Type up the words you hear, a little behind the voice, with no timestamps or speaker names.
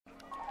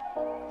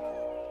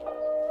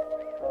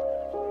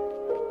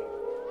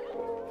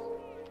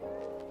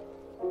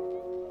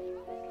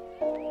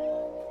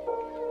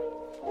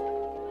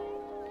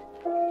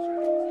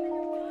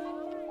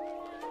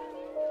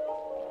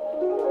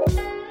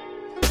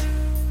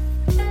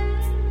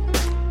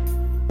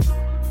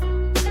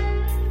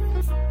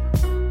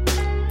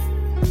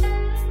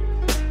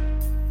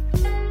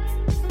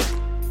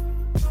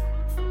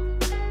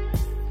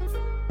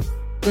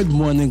Good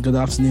morning, good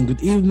afternoon,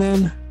 good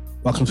evening.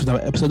 Welcome to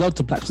another episode of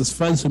The Blacks with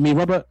Friends with me,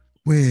 Robert.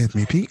 With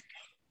me, Pete.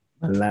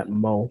 And like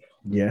Mo,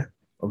 yeah,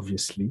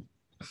 obviously.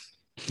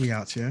 We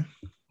out here.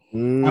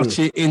 Out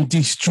here in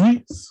the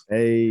streets.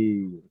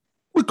 Hey.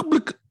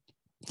 Look.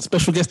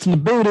 Special guest in the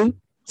building.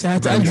 Say hi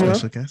to Andrea.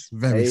 Special guest.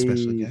 Very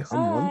special guest. Come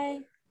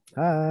on.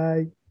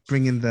 Hi.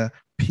 Bringing the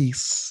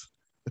peace,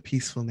 the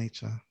peaceful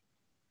nature.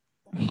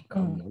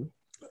 Come on.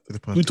 To the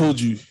podcast. Who told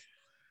you?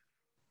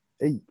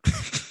 Hey.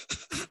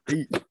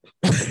 Hey.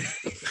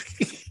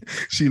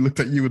 She looked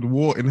at you with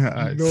war in her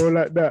eyes. No,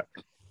 like that.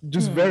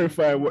 Just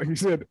verify what he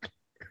said.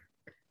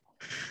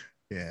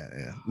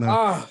 Yeah.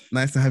 No,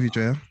 nice to have you,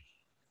 Drea.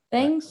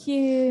 Thank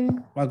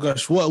you. My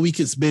gosh, what a week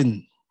it's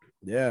been.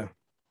 Yeah.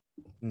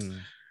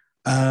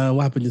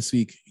 What happened this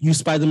week? New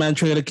Spider-Man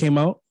trailer came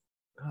out.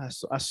 I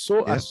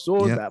saw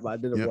that, but I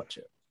didn't watch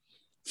it.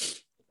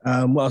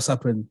 What else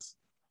happened?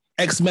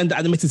 X-Men, the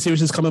animated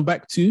series, is coming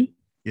back too.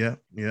 Yeah.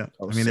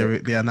 Oh, I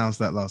mean, they announced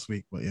that last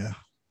week, but yeah.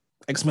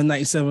 X-Men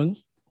 97.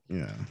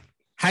 Yeah.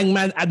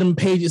 Hangman Adam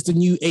Page is the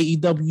new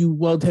AEW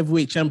World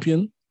Heavyweight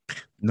Champion.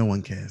 No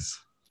one cares.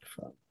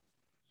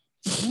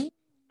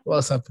 What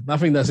else happened? I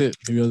think that's it,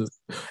 to be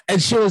honest. Ed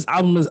Sheeran's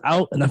album is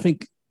out, and I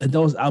think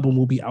Adele's album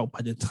will be out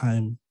by the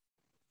time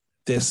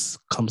this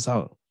comes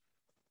out.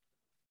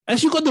 And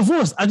she got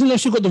divorced. I didn't know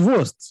she got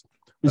divorced.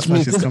 That's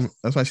why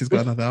she's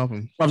got another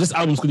album. Well, this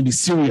album's going to be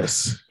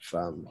serious.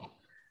 Fam.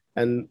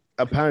 And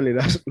apparently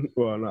that's,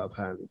 well, not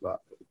apparently, but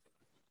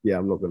yeah,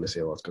 I'm not going to say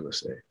what I was going to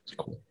say. It's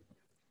cool.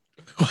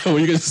 What were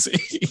you going to say?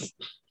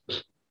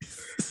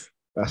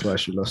 That's why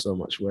she lost so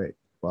much weight.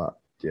 But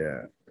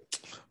yeah.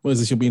 What is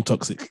this? You're being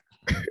toxic.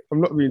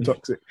 I'm not being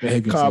toxic.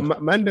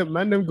 Man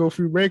them go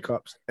through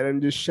breakups and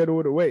then just shed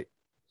all the weight.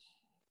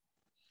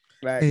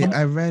 Like, hey,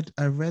 I read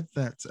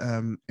that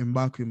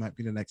M'Baku might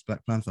be the next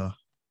Black Panther.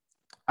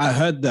 I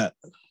heard that.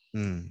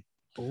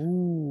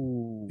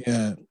 Ooh.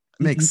 Yeah.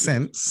 Makes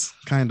sense,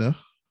 kind of.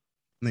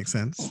 Makes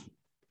sense.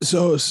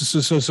 So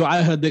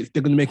I heard that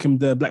they're going to make him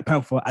the Black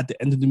Panther at the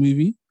end of the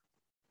movie.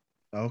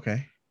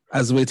 Okay.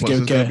 As a way to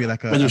get be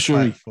like a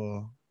Shuri.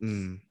 For.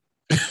 They're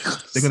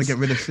going to get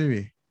rid of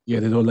Shuri.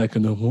 Yeah, they don't like her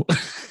no more.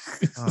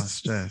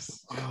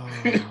 Stress.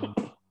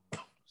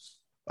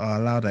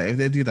 Allow that. If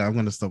they do that, I'm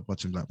going to stop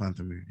watching Black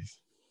Panther movies.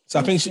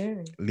 So I think she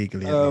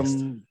legally, at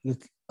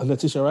least.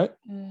 Letitia, right?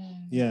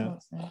 Yeah.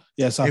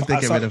 So if they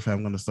get rid of her,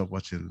 I'm going to stop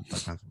watching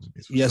Black Panther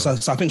movies. Yeah, sure.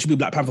 So I think she'll be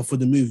Black Panther for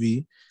the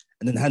movie,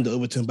 and then hand it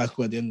over to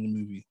M'Baku at the end of the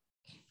movie.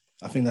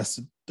 I think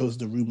those are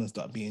the rumors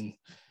that are being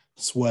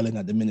swirling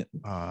at the minute.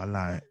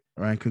 Like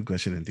Ryan Coogler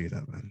shouldn't do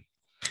that, man.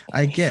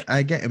 I get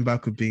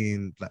M'Baku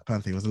being Black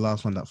Panther. He was the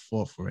last one that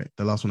fought for it,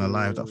 the last one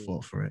alive that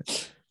fought for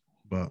it.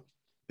 But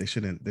they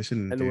shouldn't.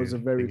 And it was a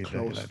very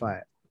close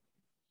fight.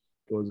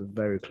 It was a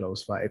very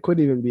close fight. It could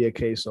even be a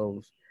case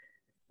of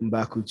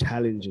M'Baku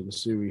challenging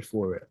Suri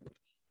for it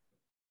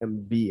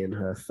and beating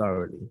her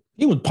thoroughly.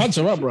 He would punch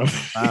her up, bro.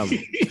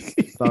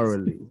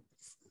 Thoroughly, and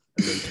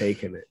then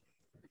taking it.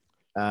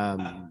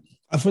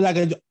 I feel like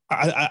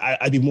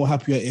I'd be more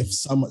happier if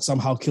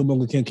somehow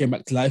Killmonger came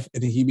back to life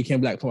and then he became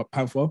Black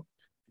Panther.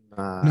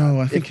 No,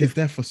 I think his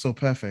death was so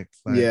perfect.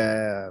 Like,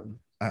 yeah.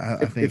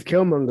 I think if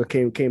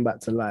Killmonger came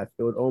back to life,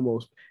 it would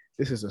almost,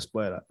 this is a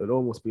spoiler, it would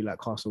almost be like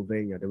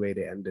Castlevania, the way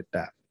they ended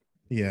that.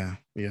 Yeah.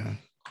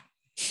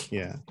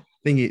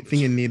 Think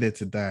he needed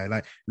to die.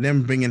 Like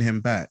them bringing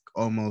him back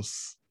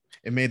almost,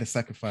 it made the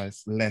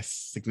sacrifice less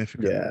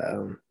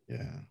significant.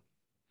 Yeah.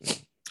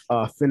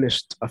 I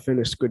finished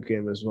Squid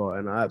Game as well,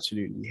 and I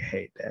absolutely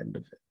hate the end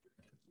of it.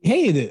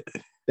 Hated it.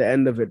 The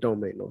end of it don't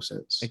make no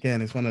sense.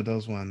 Again, it's one of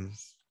those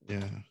ones.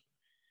 Yeah.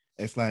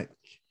 It's like,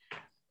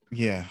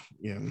 yeah.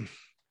 It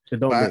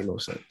don't make no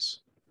sense.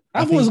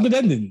 I thought it was a good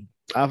ending.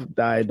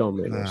 It don't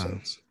make no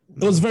sense.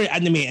 It was a very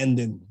anime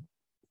ending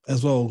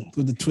as well,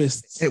 with the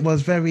twists. It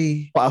was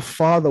very... But a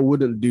father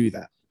wouldn't do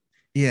that.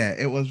 Yeah,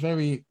 it was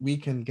very, we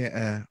can get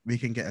a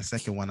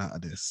second one out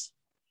of this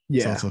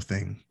sort of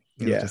thing.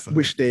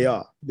 Which they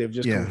are. They've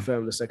just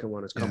confirmed the second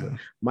one is coming.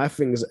 My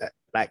thing is,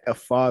 like, a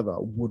father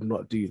would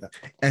not do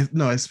that.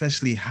 No,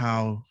 especially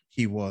how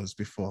he was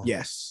before.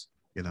 Yes.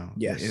 You know?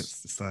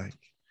 Yes. It's like...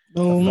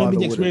 No, maybe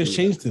the experience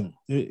changed him.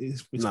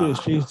 Experience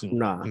changed him.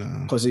 Nah,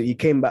 because he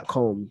came back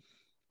home.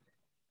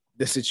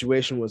 The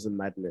situation was a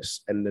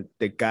madness, and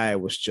the guy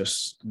was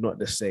just not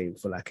the same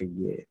for like a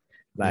year.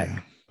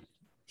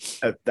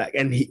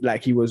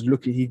 He was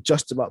looking. He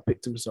just about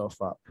picked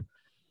himself up,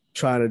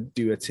 trying to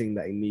do a thing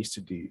that he needs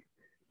to do,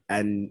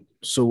 and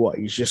so what?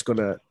 He's just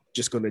gonna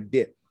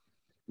dip.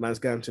 Man's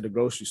going to the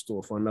grocery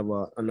store for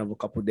another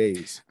couple of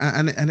days,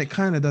 and it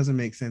kind of doesn't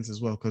make sense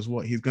as well, because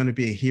what, he's going to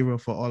be a hero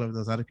for all of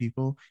those other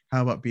people.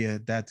 How about be a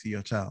dad to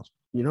your child?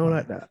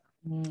 Like that.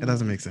 It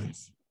doesn't make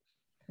sense.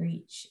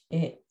 Preach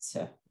it.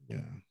 Yeah.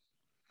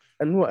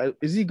 And what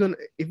is he gonna?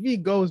 If he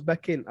goes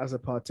back in as a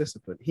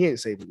participant, he ain't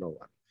saving no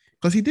one.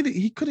 Because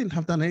he couldn't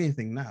have done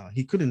anything now.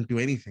 He couldn't do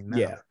anything now.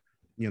 Yeah.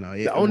 You know,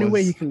 the only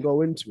way he can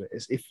go into it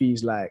is if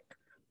he's like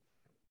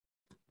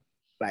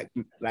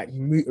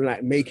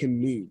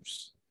making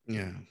moves.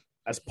 Yeah.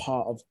 as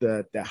part of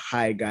the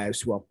high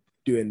guys who are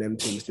doing them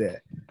things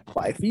there.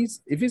 But if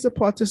he's a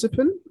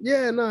participant,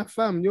 yeah, nah,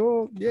 fam,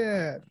 do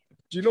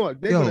you know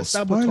what? They're gonna spoilers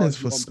sabotage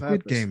for you on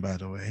Squid purpose. Game, by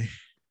the way.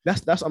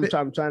 That's I'm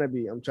trying to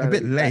be. I'm trying A bit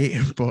to be late,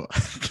 like,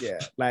 but yeah,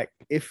 like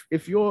if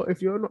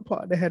you're not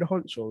part of the head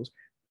honchos,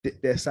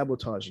 they're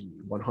sabotaging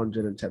you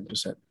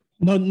 110%.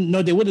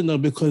 No, they wouldn't know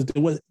because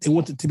they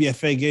want it to be a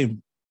fair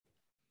game.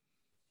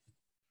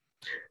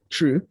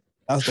 True.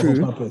 That's the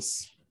whole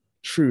purpose.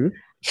 True.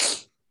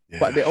 yeah.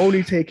 But they're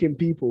only taking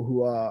people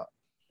who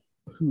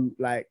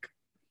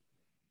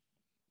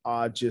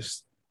are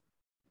just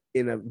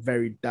in a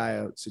very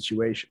dire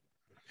situation.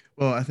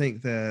 Well, I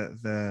think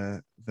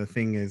the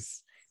thing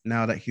is,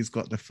 now that he's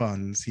got the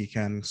funds, he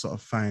can sort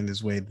of find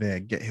his way there,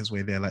 get his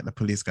way there, like the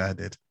police guy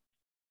did.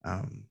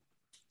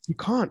 You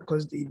can't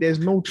because there's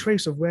no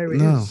trace of where it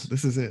is. No,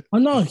 this is it. Oh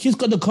no, he's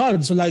got the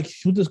card, so like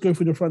he'll just go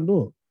through the front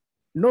door.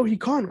 No, he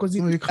can't because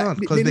No, you can't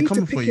because they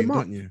come for you,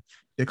 don't you?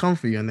 They come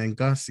for you and then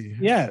gas you.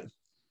 Yeah,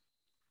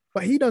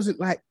 but he doesn't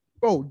like.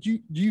 Bro, do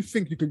you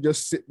think you can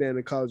just sit there and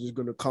the car's just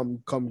gonna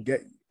come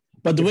get you?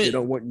 but the way they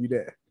don't want you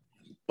there.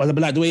 But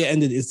like the way it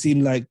ended, it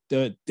seemed like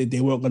they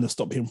weren't going to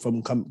stop him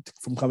from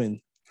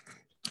coming.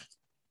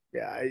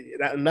 Yeah,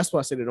 and that's why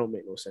I said it don't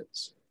make no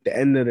sense. The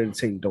end of the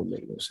thing don't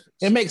make no sense.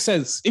 It makes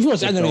sense. If you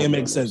watch anime, it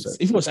makes sense.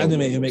 If you watch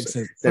anime, it makes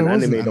sense. Then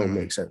anime anime. don't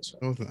make sense.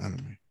 It wasn't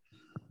anime.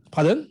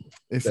 Pardon?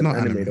 It's Then not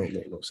anime anime. don't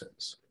make no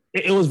sense.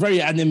 It was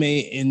very anime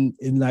in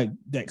like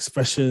the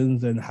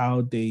expressions and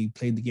how they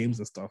played the games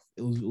and stuff.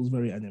 It was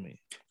very anime.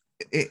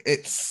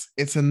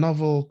 It's a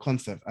novel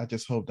concept. I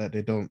just hope that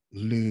they don't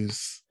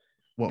lose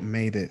what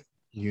made it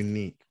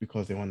unique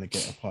because they want to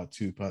get a part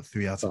 2, part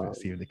 3 out of it,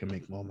 see if they can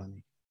make more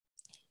money.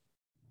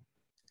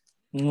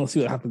 We'll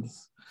see what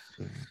happens.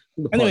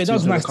 The Anyway, part that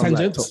was two's a nice gonna come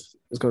tangent.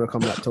 it's gonna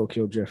come like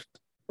Tokyo Drift,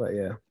 but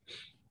yeah,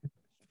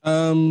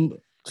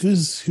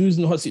 Who's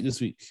in the hot seat this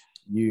week?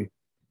 you.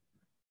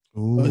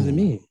 Ooh. Oh, is it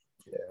me?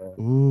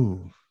 Yeah.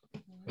 Ooh.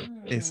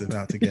 It's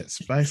about to get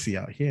spicy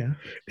out here.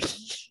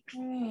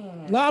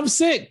 No, I'm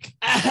sick.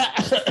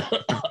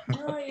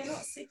 No, you're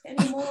not sick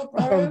anymore,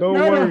 bro.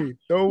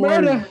 Don't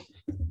Murder.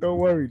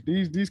 worry.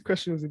 These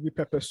questions will be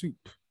pepper soup.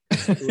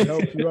 It will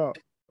help you out.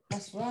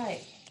 That's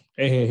right.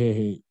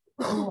 Hey.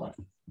 What?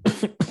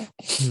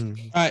 All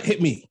right,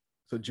 hit me.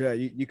 So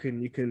Jay, you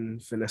can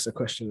finesse a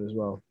question as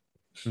well.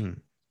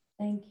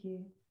 Thank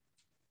you.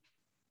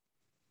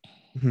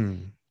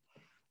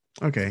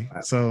 Okay,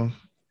 so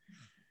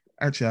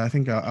actually, I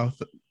think I'll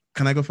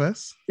can I go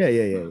first? Yeah.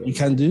 You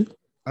can do.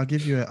 I'll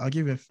give you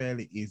a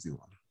fairly easy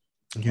one.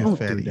 Don't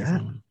do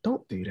that.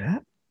 Don't do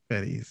that.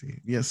 Fairly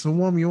easy. Yeah, so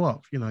warm you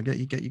up.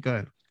 Get you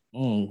going.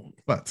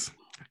 But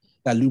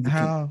That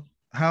lubricant.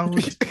 how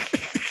would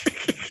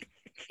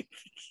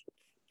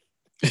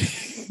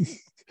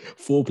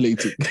Foreplay.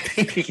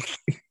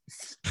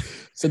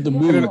 Set the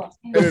mood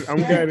I'm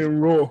getting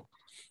raw.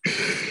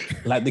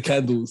 like the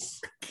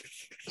candles.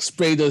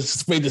 Spray the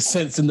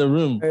scents in the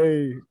room.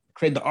 Hey,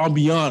 Create the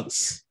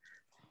ambiance.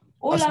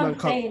 All Us man I'm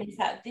can't- saying is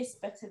that this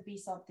better be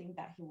something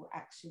that he will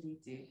actually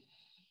do.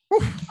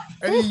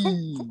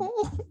 hey.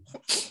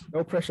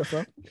 No pressure,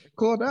 fam.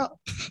 Called out.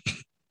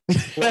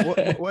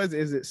 What is it?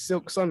 Is it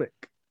Silk Sonic?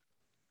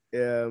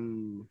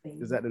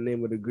 Is that the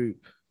name of the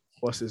group?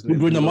 What's his name?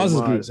 Bruno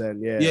Mars's group.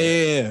 And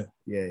Yeah.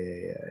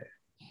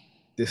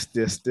 This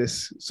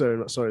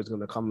sorry, it's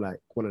gonna come like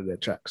one of their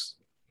tracks.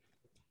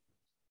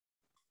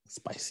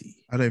 Spicy.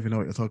 I don't even know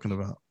what you're talking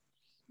about.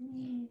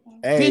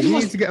 Hey, Dude, you you need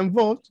must- to get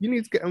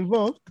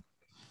involved.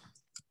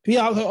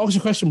 Yeah, I'll ask you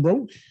a question,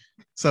 bro.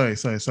 Sorry.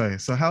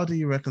 So how do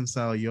you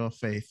reconcile your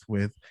faith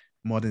with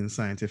modern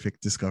scientific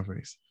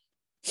discoveries?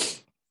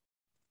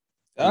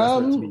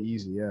 That's meant to be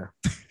easy, yeah.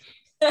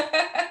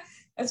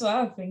 That's what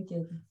I'm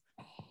thinking.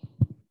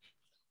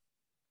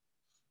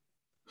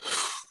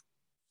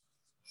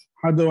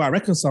 How do I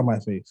reconcile my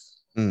faith?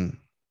 With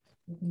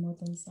the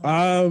modern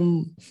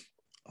science.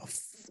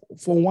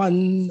 For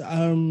one,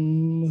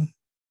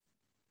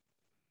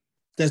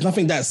 there's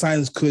nothing that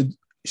science could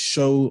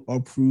show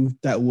or prove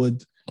that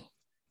would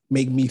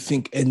make me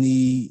think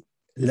any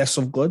less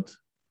of God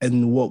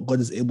and what God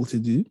is able to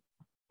do.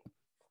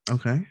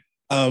 Okay.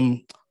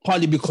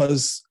 Partly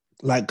because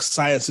like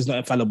science is not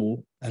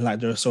infallible and like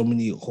there are so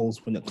many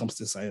holes when it comes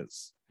to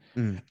science.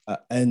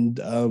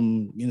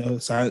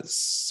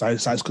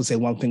 Science could say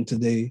one thing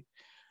today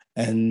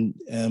and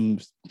 9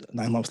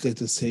 months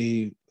later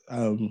say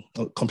a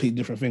completely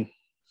different thing.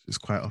 It's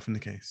quite often the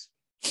case.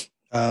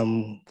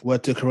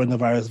 Word to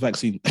coronavirus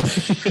vaccine.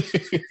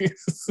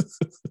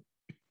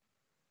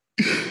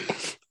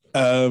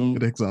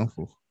 Good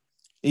example.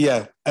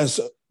 Yeah, and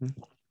so,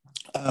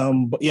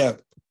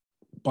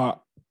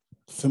 but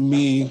for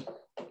me,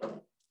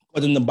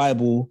 God in the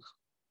Bible,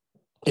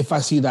 if I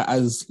see that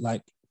as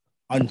like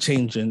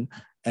unchanging,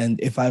 and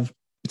if I've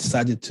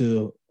decided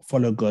to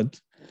follow God,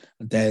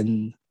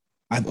 then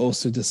I've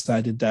also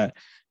decided that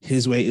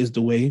His way is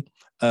the way.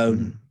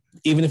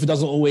 Even if it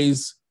doesn't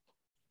always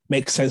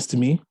make sense to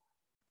me,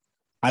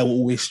 I will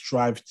always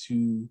strive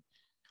to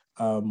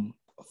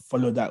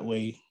follow that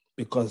way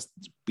because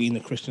being a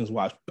Christian is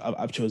what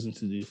I've chosen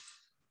to do,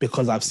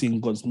 because I've seen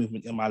God's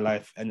movement in my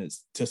life, and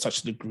it's to such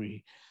a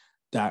degree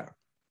that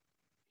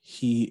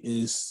he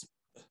is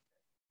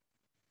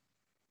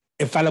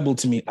infallible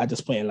to me at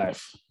this point in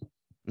life.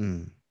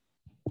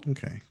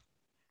 Okay.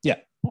 Yeah.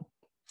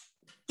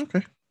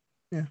 Okay.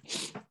 Yeah.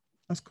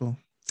 That's cool.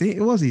 See,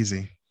 it was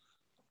easy.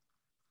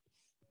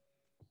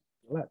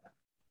 I like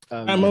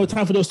that. And more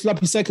time for those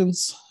sloppy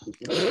seconds.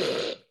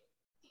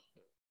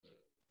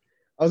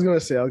 I was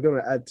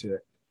gonna add to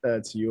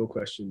it, to your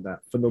question, that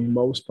for the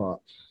most part,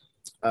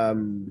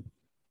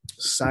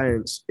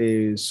 science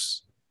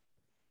is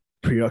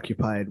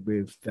preoccupied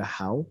with the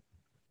how,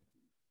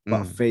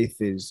 but faith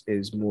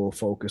is more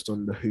focused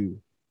on the who.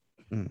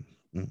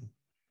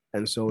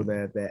 And so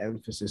their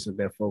emphasis and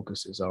their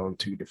focuses are on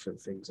two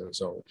different things. And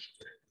so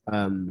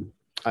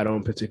I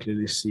don't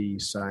particularly see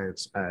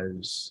science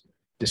as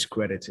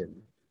discrediting,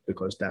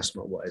 because that's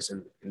not what it's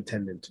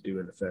intended to do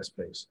in the first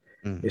place.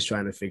 It's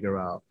trying to figure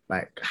out,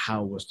 like,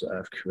 how was the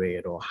earth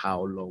created, or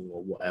how long,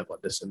 or whatever,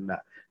 this and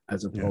that,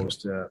 as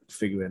opposed to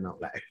figuring out,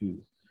 like,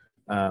 who.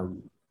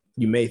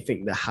 You may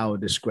think the how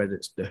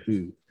discredits the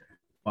who,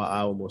 but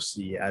I almost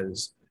see it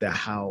as the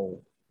how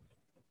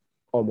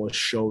almost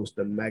shows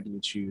the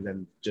magnitude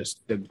and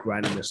just the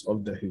grandness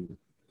of the who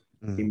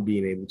in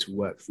being able to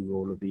work through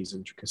all of these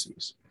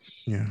intricacies.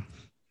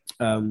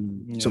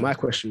 So my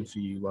question for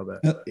you,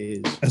 Robert,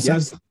 is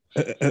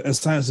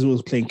science is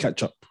always playing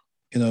catch up.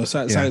 You know,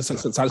 science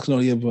can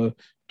only ever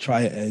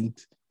try and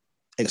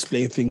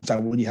explain things that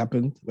already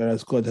happened,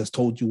 whereas God has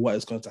told you what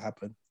is going to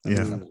happen.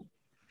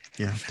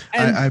 Yeah.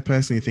 I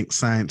personally think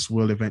science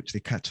will eventually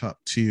catch up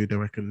to the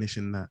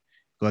recognition that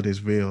God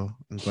is real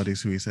and God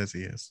is who he says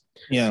he is.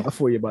 Yeah. I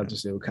thought you were about to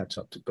say we'll catch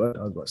up to God.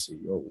 I was about to say,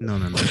 No.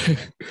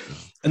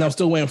 And I'm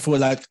still waiting for,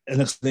 like, an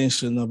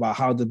explanation about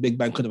how the Big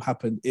Bang could have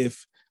happened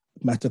if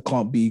matter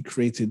can't be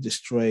created,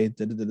 destroyed,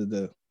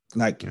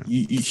 Like,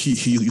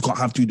 you can't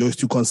have those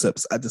two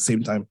concepts at the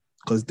same time,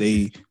 because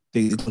they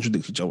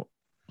contradict each other.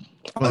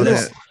 Well,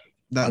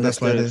 that's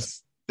why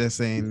they're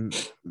saying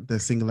the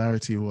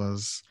singularity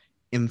was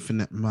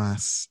infinite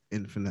mass,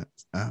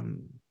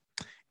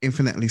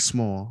 infinitely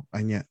small,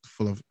 and yet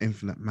full of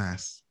infinite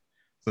mass.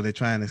 So they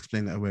try and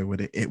explain it away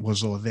with it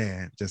was all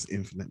there, just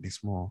infinitely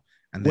small.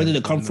 And where did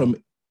it come from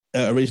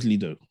originally,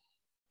 though?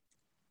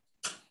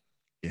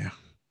 Yeah,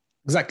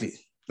 exactly.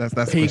 That's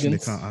the question they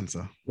can't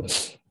answer. All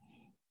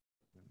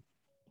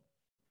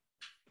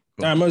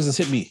right, Moses,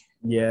 hit me.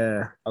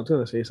 Yeah, I was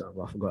gonna say something,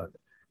 but I forgot.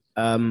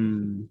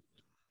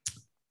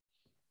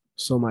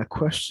 So my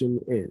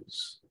question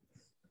is,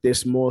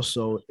 this more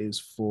so is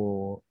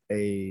for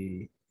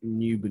a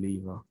new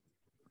believer.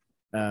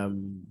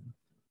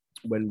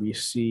 When we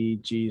see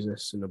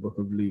Jesus in the book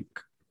of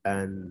Luke,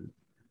 and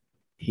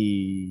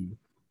he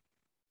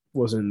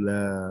was in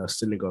the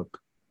synagogue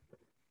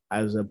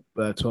as a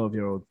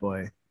 12-year-old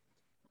boy,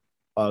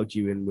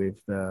 arguing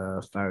with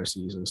the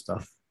Pharisees and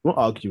stuff. Not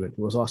arguing,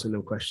 he was asking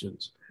them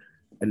questions,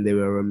 and they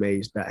were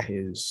amazed at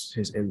his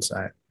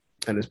insight.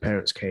 And his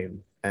parents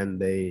came, and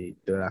they're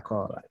like,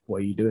 "Oh, like,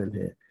 what are you doing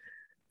here?"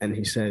 And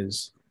he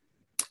says,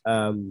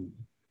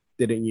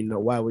 "Didn't you know?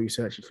 Why were you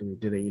searching for me?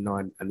 Didn't you know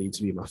I need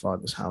to be in my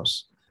father's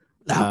house?"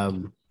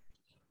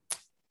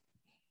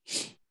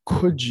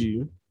 Could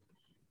you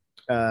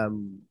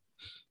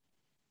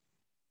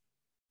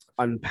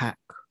unpack?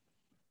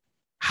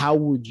 How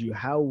would you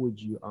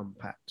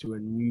unpack to a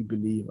new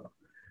believer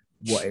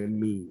what it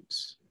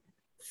means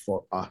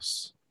for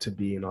us to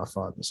be in our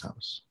Father's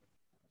house?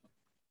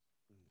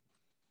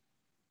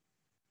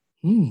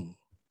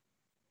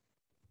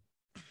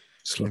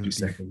 Sloppy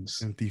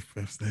seconds. And deep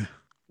breaths there.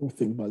 We'll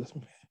think about this.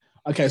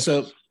 Okay,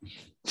 so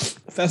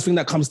first thing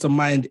that comes to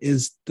mind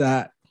is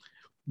that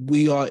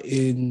we are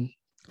in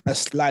a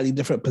slightly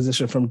different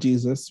position from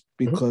Jesus,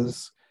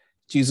 because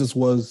Jesus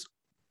was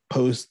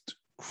post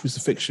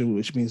crucifixion,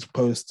 which means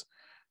post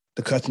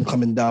the curtain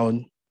coming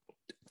down.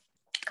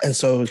 And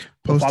so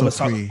post or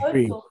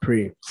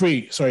pre.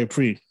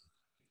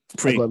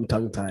 I got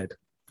tongue tied.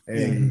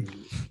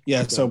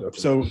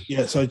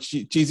 So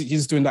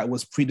Jesus doing that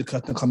was pre the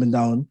curtain coming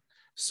down.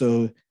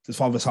 So his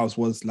father's house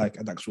was like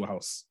an actual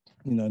house,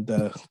 you know,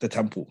 the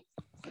temple.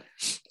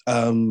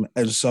 And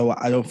so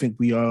I don't think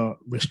we are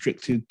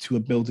restricted to a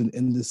building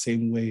in the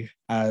same way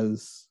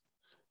as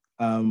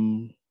I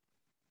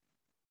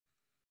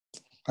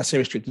say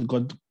restricted.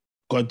 God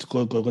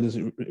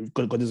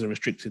isn't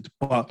restricted,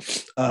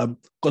 but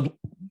God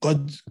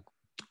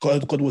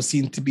was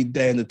seen to be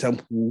there in the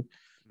temple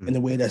in a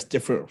way that's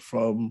different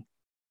from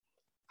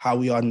how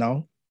we are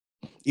now.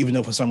 Even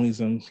though for some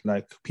reason,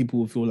 like, people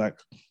will feel like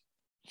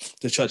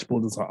the church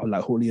buildings are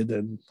like holier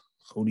than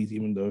holies,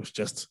 even though it's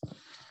just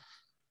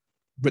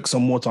bricks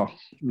and mortar,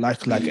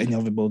 like any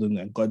other building,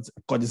 and God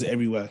is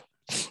everywhere.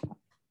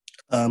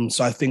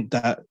 So I think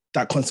that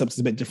concept is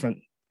a bit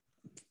different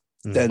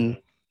than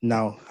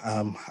now.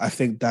 I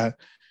think that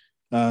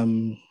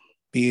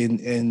being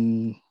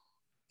in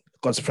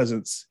God's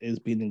presence is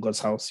being in God's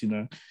house, you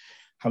know,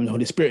 having the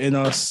Holy Spirit in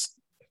us,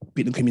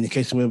 being in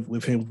communication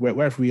with him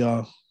wherever we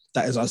are,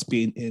 that is us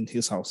being in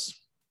his house.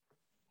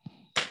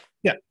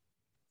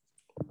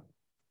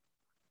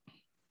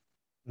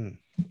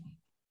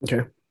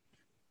 Okay.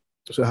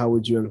 So how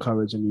would you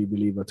encourage a new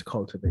believer to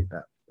cultivate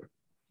that?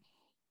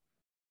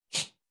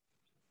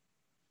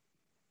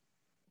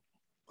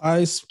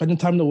 I spending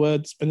time in the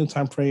word, spending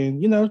time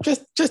praying,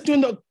 just doing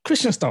the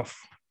Christian stuff.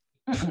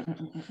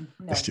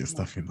 Christian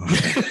stuff, No.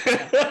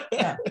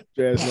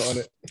 Jay's not on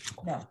it.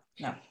 No.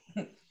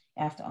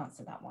 I have to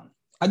answer that one.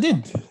 I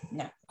did.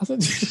 No. I said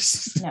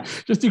just No.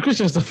 do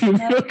Christian stuff. You'll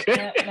be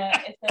okay. No.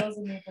 If there was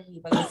a new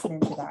believer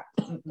listening to that.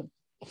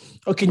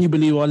 Okay, new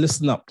believer,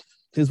 listen up.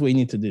 Here's what you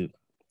need to do.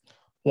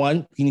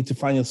 One, you need to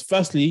find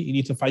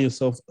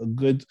yourself a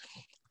good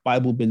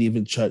Bible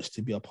believing church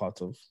to be a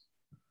part of.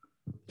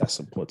 That's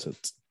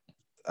important.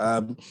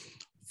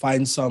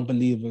 Find some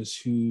believers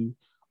who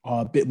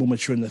are a bit more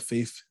mature in the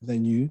faith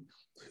than you,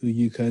 who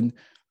you can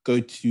go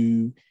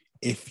to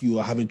if you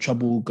are having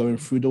trouble going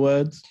through the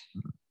word.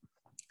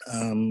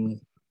 Find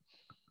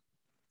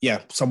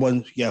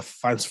some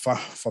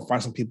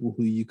people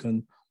who you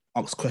can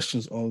ask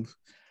questions of,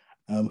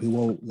 who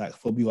won't like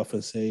fob you off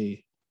and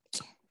say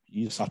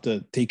you just have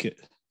to take it.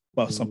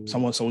 But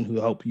someone who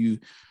will help you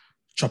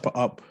chop it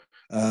up.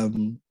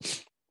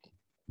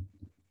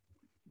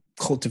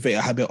 Cultivate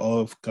a habit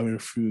of going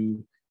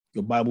through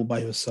your Bible by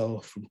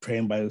yourself and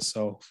praying by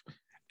yourself,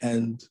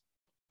 and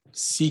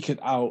seeking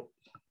out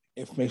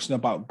information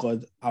about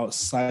God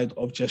outside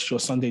of just your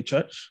Sunday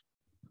church.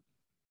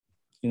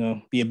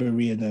 Be a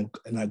Berean and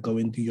like go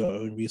and do your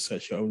own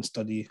research, your own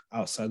study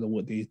outside of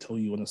what they tell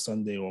you on a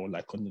Sunday or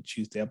like on the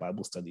Tuesday a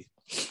Bible study.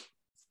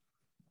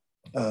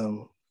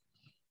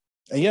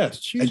 Is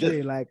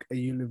Tuesday like a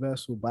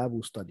universal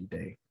Bible study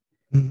day?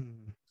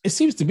 It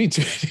seems to be,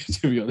 to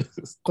be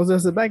honest. Because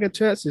there's a bag of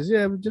churches.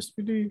 Yeah, we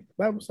do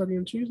Bible study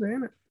on Tuesday,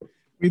 innit?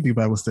 We do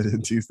Bible study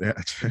on Tuesday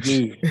at church.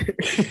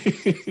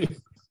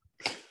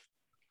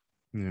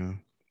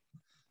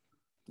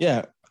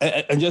 Yeah,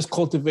 and just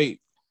cultivate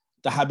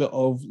the habit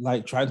of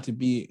like trying to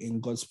be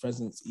in God's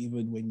presence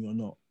even when you're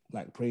not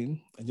like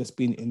praying, and just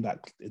being in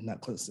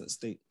that constant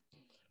state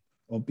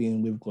of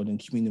being with God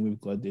and communing with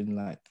God in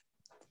like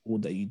all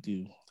that you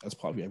do as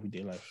part of your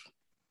everyday life,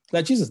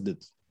 like Jesus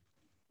did.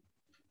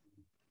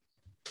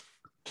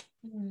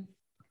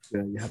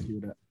 Yeah, you happy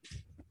with that?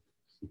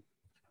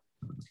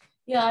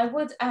 Yeah, I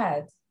would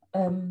add,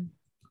 but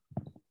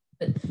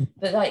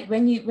like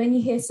when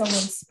you hear someone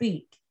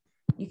speak,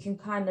 you can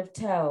kind of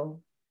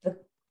tell the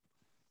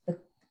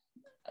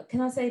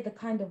can I say the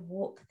kind of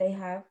walk they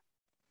have,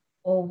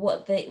 or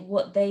what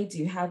they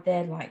do, how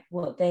they're like,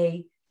 what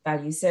they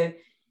value. So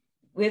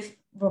with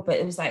Robert,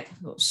 it was like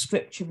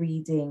scripture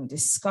reading,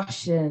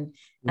 discussion,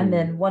 and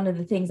then one of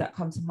the things that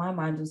come to my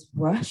mind was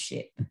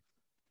worship.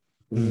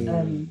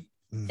 In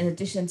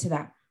addition to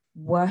that,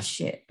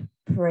 worship,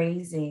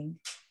 praising,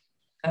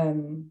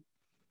 and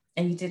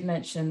you did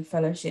mention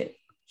fellowship,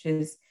 which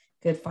is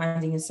good,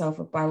 finding yourself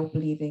a Bible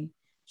believing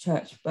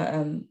church. But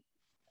I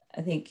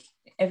think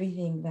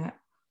everything that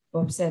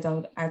Bob said, I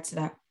would add to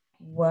that: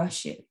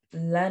 worship,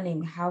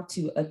 learning how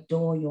to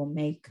adore your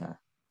Maker,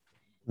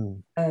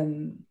 and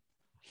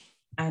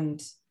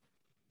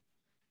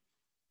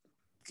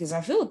because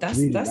I feel that's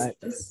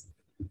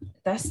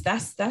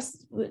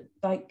what,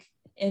 like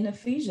in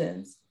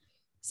Ephesians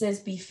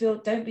says,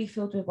 don't be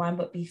filled with wine,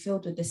 but be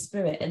filled with the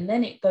Spirit. And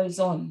then it goes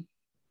on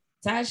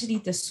to actually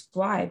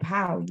describe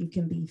how you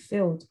can be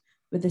filled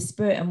with the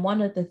Spirit. And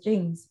one of the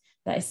things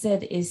that it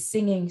said is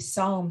singing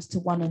psalms to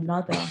one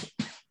another.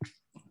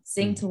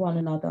 Sing to one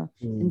another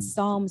in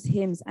psalms,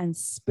 hymns, and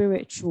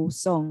spiritual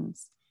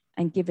songs,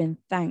 and giving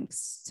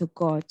thanks to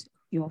God,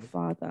 your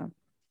Father.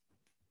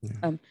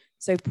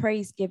 So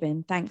praise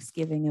giving,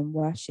 thanksgiving, and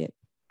worship,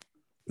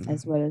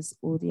 as well as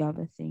all the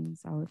other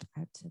things I would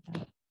add to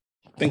that.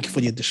 Thank you for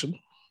the addition.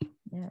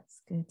 Yeah,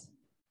 it's good.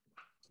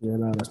 Yeah,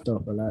 no, that's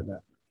dope. I like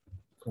that.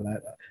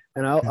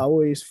 And I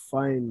always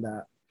find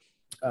that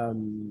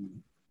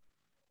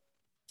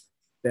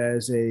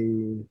there's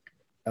a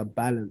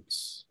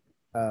balance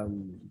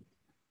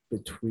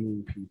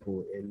between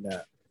people, in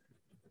that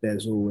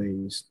there's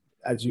always,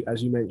 as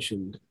you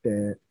mentioned,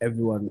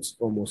 everyone's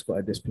almost got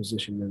a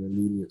disposition and a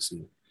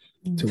leniency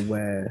to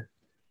where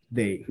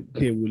they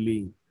will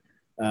lean.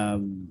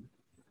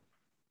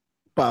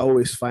 But I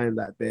always find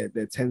that there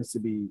tends to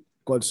be,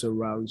 God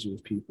surrounds you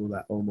with people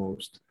that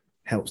almost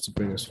helps to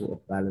bring a sort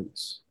of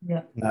balance.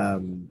 Yeah.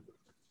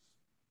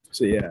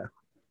 So yeah.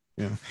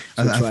 Yeah.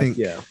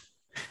 So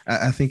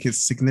I think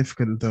it's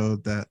significant though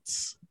that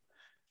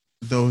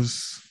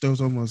those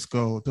almost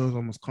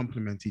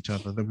complement each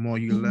other. The more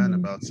you learn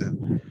about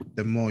him,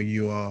 the more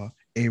you are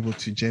able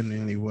to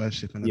genuinely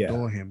worship and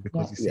adore him,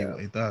 because you see what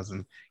he does.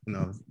 And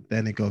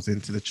then it goes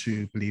into the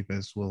true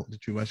believers the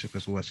true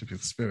worshippers will worship in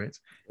spirit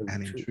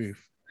and in truth.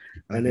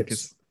 And I think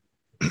it's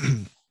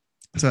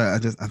I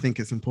think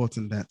it's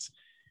important that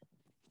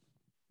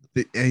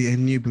a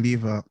new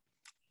believer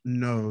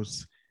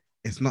knows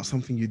it's not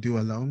something you do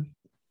alone.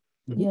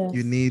 Yes.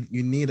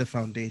 You need a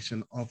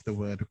foundation of the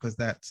word, because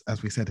that's,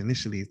 as we said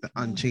initially, is the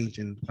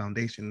unchanging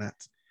foundation that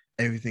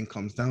everything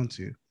comes down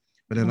to.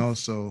 But then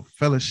also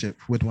fellowship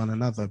with one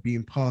another,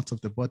 being part of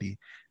the body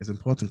is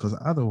important, because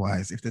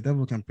otherwise, if the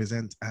devil can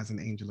present as an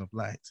angel of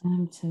light,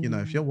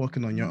 if you're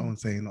walking on your own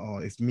saying, oh,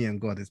 it's me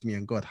and God,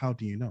 how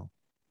do you know?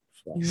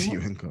 It's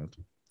you and God.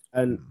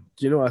 And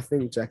do you know, I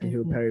think Jackie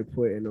Hill Perry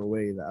put it in a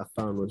way that I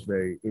found was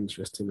very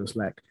interesting. It's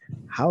like,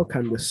 how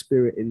can the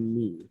spirit in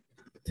me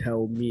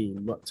tell me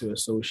not to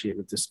associate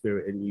with the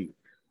spirit in you?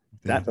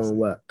 That don't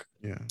work.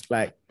 Yeah.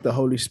 Like, the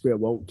Holy Spirit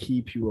won't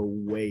keep you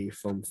away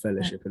from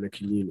fellowship in the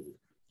community.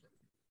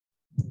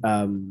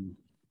 And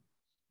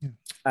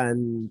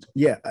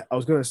I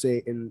was gonna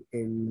say,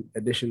 in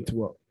addition to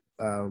what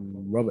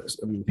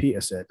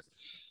Peter said,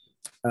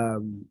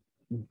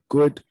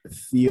 good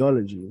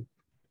theology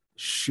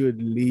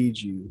should lead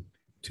you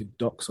to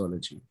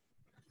doxology.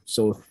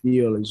 So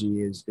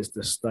theology is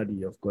the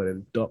study of God,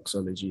 and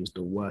doxology is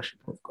the worship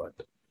of God.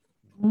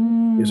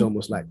 It's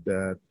almost like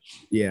the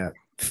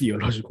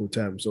theological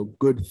term. So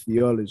good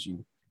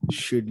theology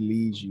should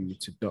lead you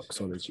to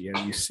doxology, and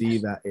you see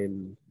that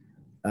in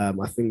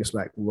I think it's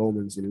like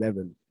Romans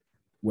 11,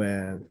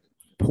 where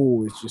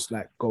Paul is just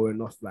like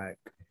going off, like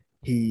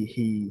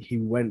he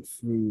went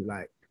through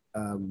like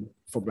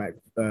from like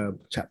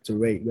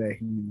chapter 8, where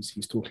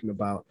he's talking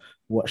about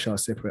what shall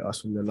separate us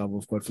from the love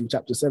of God, from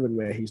chapter 7,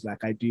 where he's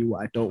like, I do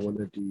what I don't want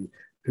to do,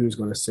 who's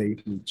going to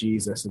save me?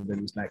 Jesus. And then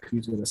he's like,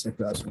 who's going to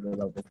separate us from the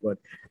love of God?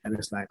 And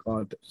it's like,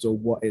 oh, so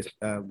what is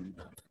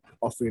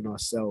offering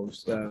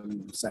ourselves as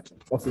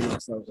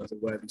a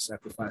worthy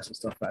sacrifice and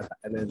stuff like that?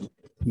 And then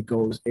he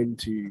goes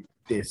into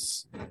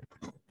this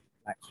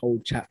like whole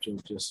chapter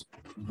of just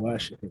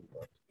worshiping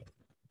God.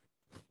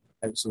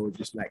 And so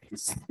just like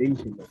his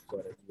thinking of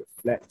God and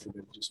reflecting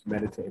and just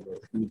meditating on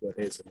who God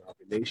is and our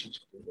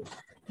relationship with him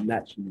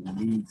naturally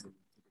leads into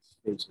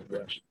the space of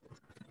worship.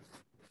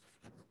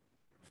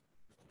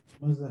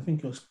 I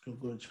think you're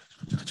good.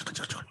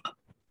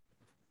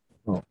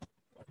 Oh,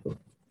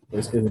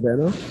 is it better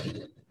now?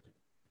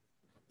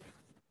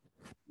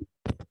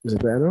 Is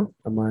it better now?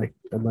 Am I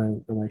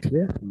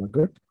clear? Am I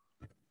good?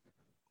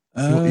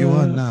 You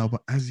are now,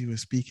 but as you were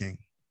speaking,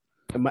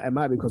 it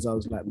might be because I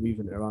was like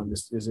moving it around.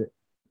 Is it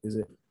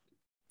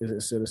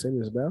still the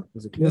same? Is it better?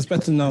 Is it clear? It's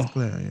better now. It's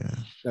clear,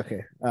 yeah.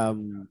 Okay.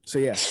 So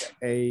yeah,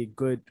 a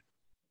good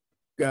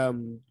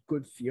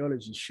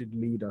theology should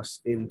lead us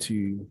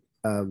into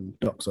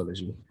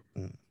doxology,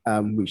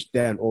 which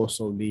then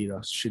also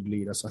should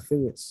lead us. I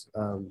think it's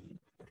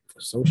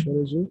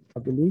sociology, I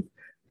believe.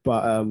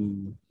 But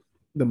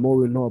the more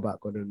we know about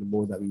God and the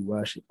more that we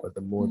worship God,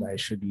 the more that it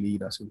should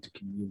lead us into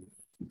community,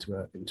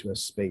 into a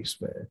space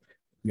where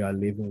we are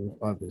living with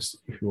others.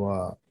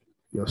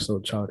 You're so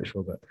childish,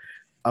 Robert.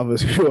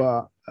 Others who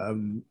are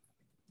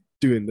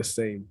doing the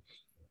same.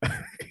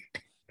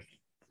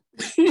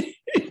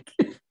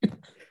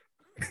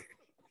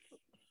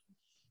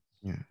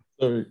 Yeah.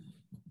 Sorry.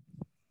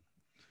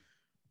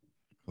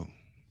 Cool.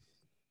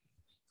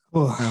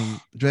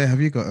 Oh. Dre,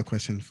 have you got a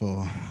question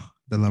for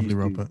the lovely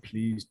Robert?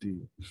 Please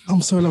do.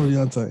 I'm so lovely,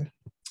 aren't I?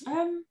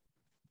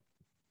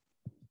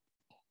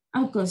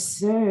 I've got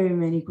so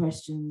many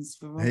questions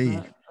for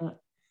Robert. Hey.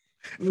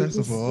 First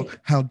of all,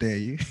 how dare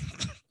you?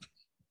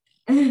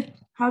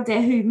 How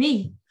dare who?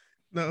 Me?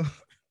 No.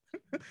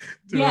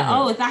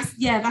 Yeah.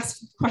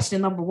 That's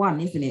question number one,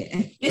 isn't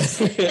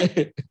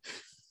it?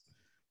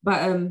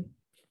 But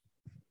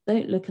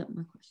don't look at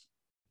my question.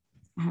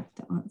 I have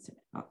to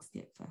ask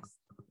it first.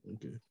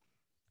 Okay.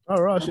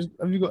 All right.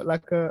 Have you got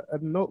like a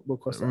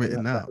notebook or something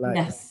written like out? that? Like,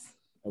 yes.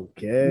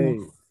 Okay.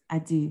 Yes, I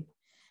do.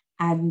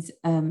 And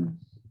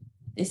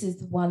this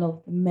is one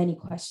of the many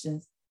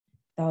questions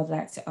that I would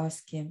like to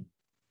ask him.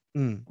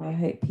 I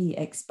hope he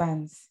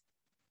expands.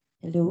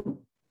 Hello,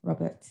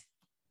 Robert.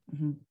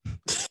 Mm-hmm.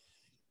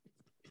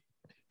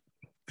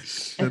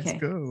 Let's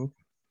go.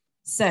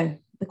 So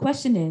the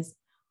question is,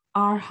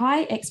 are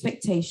high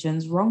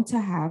expectations wrong to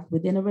have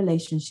within a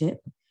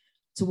relationship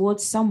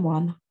towards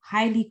someone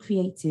highly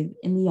creative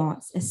in the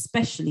arts,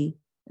 especially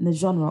in the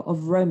genre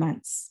of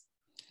romance?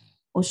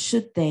 Or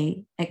should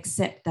they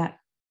accept that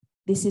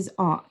this is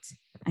art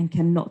and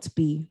cannot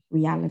be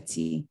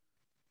reality?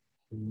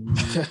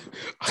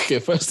 Okay,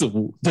 first of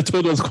all, the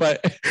tone was quite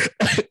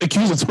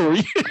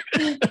accusatory.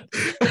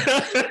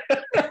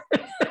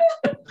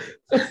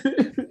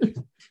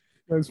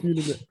 I was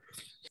feeling it.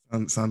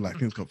 Sound like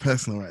things got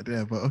personal right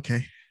there, but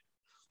okay.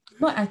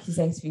 Not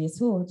accusatory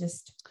at all.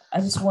 I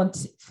just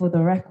want it for the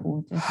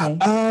record. Okay.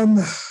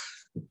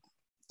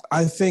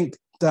 I think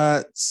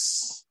that.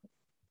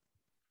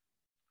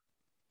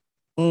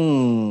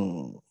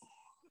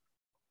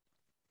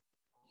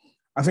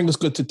 I think it's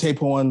good to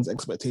taper one's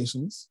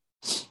expectations,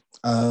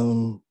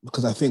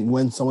 because I think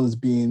when someone is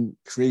being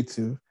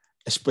creative,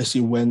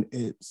 especially when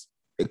it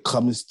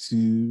comes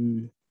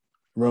to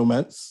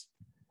romance,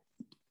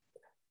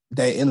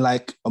 they're in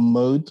like a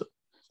mode,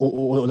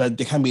 or like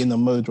they can be in a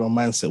mode or a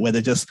mindset where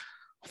they're just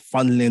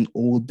funneling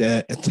all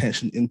their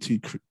attention into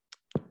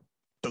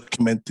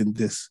documenting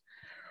this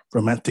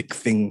romantic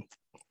thing,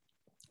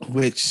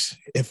 which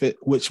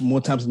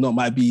more times than not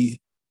might be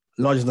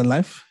larger than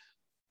life.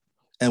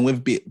 And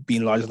with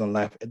being larger than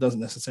life, it doesn't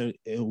necessarily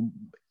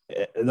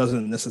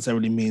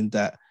mean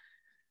that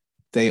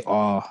they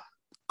are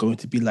going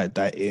to be like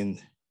that in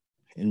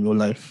real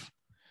life.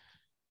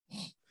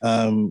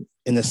 In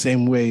the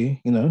same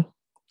way,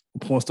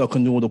 porn star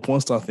can do all the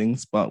porn star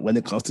things, but when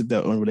it comes to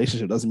their own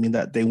relationship, doesn't mean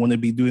that they want to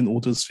be doing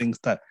all those things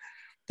that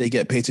they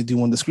get paid to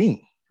do on the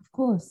screen. Of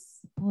course,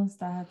 porn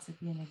star had to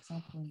be an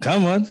example.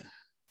 Come on.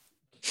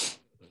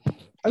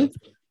 We're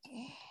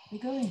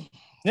going.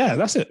 Yeah,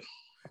 that's it.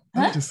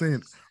 I'm just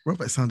saying,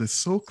 Robert sounded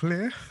so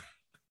clear.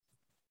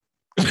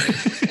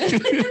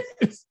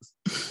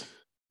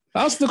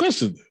 Ask the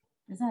question.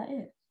 Is that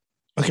it?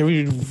 Okay,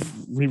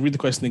 read the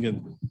question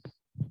again.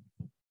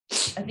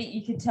 I think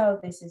you could tell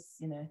this is,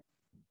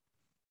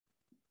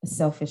 a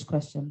selfish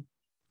question.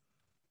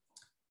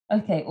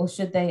 Okay, or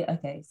should they?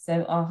 Okay,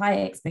 so are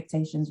high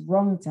expectations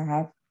wrong to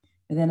have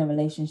within a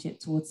relationship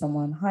towards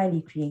someone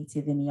highly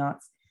creative in the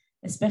arts,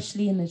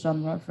 especially in the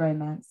genre of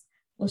romance?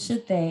 Or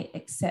should they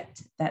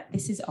accept that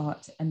this is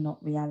art and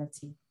not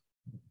reality?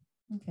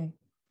 Okay.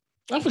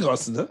 I think I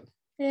answered that.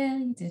 Yeah,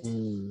 you did.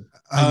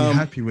 Are you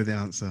happy with the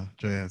answer,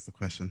 Joy, as the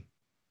question?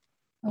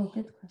 Oh,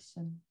 good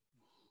question.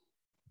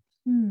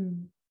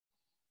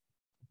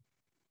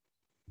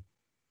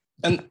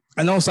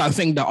 And also, I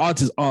think that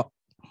art is art,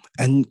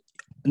 and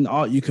in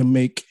art you can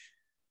make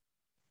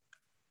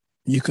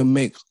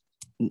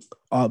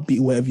art be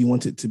whatever you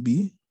want it to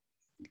be.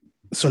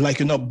 So, like,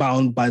 you're not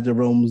bound by the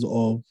realms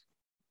of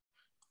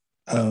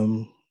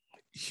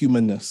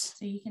humanness.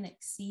 So you can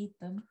exceed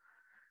them.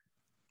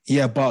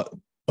 Yeah, but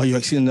you're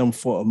exceeding them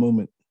for a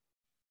moment.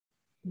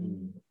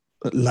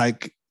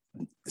 Like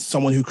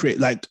someone who create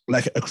like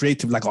a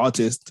creative, like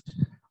artist,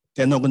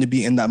 they're not going to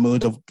be in that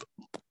mode of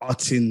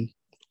arting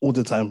all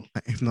the time.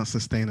 It's not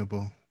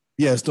sustainable.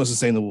 Yeah, it's not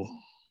sustainable.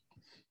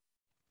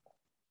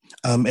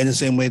 In the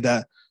same way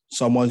that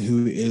someone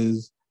who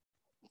is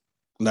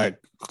like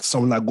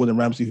someone like Gordon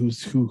Ramsay,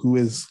 who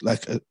is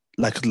like a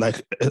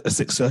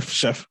success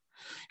chef.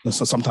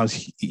 So sometimes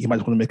he might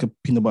want to make a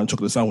peanut butter and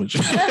chocolate sandwich.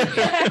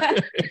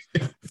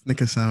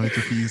 Snicker sandwich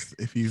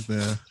if he's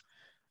the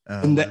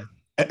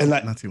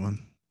like nutty one.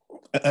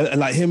 And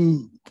like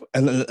him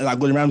and like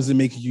Gordon Ramsay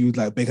making you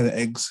like bacon and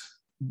eggs.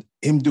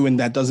 Him doing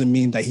that doesn't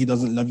mean that he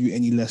doesn't love you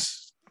any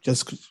less.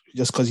 Just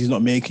because he's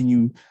not making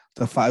you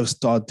the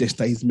 5-star dish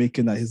that he's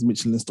making at his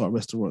Michelin star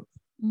restaurant.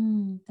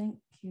 Thank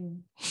you.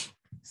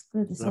 It's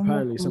good. It's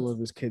apparently, some of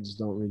his kids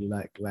don't really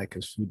like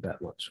his food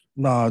that much.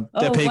 No,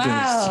 they're pagans.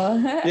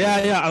 Wow.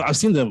 Yeah, I've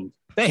seen them.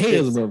 They're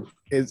haters, bro.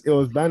 It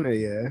was banner,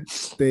 yeah.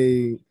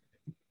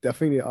 I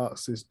think they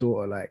asked his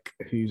daughter, like,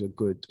 who's a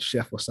good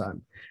chef or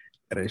son,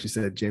 and then she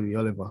said Jamie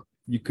Oliver.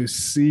 You could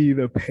see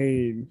the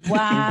pain.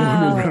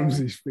 Wow. Gordon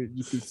Ramsay's face.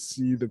 You could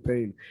see the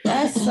pain.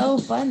 That's so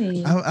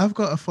funny. I've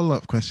got a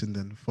follow-up question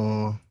then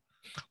for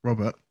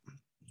Robert.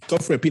 Go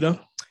for it, Peter.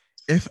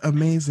 If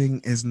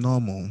amazing is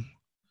normal,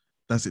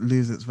 does it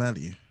lose its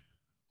value?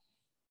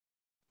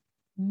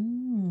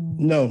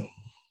 No.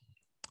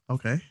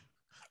 Okay.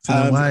 So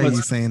then why are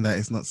you saying that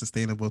it's not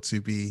sustainable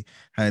to be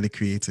highly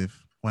creative?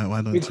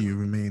 Why don't you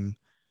remain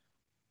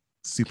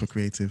super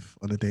creative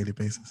on a daily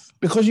basis?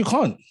 Because you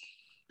can't.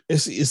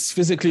 It's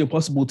physically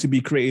impossible to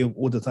be creative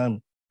all the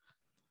time.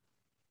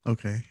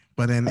 Okay.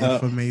 But then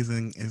if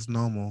amazing is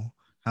normal,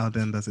 how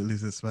then does it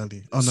lose its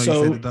value? Oh, no,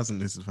 you said it doesn't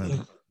lose its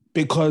value.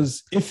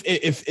 Because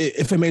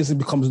if amazing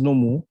becomes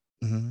normal,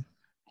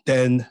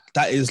 then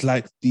that is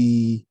like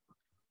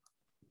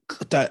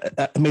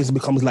that amazing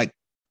becomes like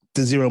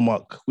the zero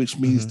mark, which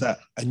means that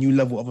a new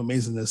level of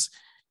amazingness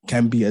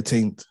can be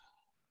attained.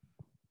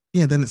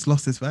 Yeah, then it's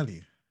lost its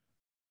value.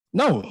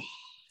 No.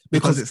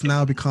 Because it's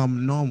now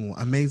become normal.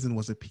 Amazing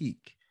was a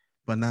peak,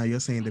 but now you're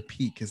saying the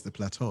peak is the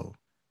plateau,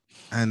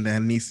 and there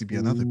needs to be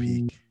another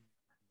peak.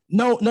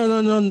 No.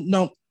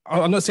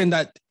 I'm not saying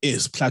that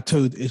it's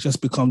plateaued. It's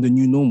just become the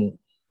new normal,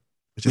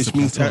 which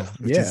means that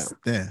is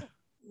there.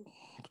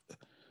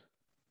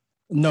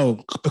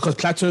 No, because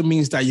plateau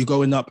means that you're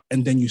going up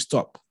and then you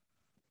stop.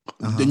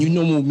 The new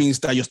normal means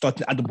that you're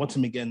starting at the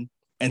bottom again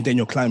and then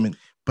you're climbing.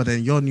 But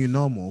then your new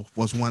normal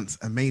was once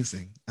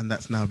amazing, and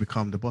that's now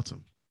become the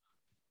bottom.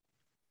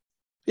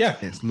 Yeah.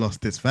 It's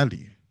lost its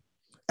value.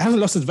 It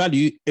hasn't lost its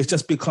value. It's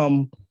just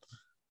become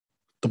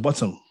the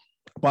bottom.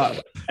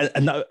 But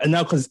and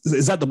now because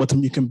it's at the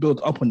bottom, you can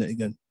build up on it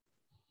again.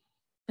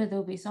 But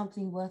there'll be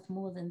something worth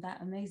more than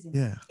that amazing.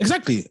 Yeah.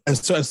 Exactly. And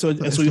so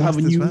you have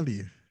a new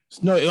value.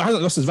 No, it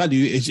hasn't lost its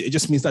value. It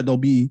just means that there'll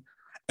be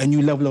a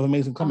new level of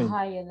amazing coming. A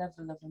higher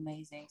level of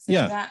amazing. So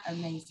yeah. That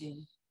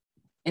amazing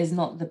is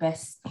not the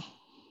best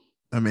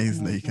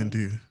amazing that you can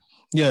do.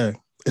 Yeah.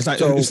 It's like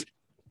it's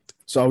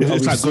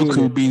like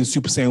Goku being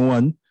Super Saiyan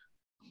 1,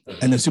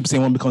 and then Super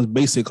Saiyan 1 becomes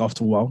basic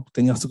after a while.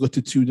 Then you have to go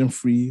to 2, then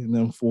 3, and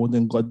then 4,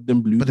 then God,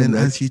 then Blue. But then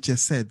as you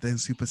just said, then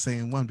Super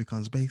Saiyan 1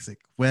 becomes basic.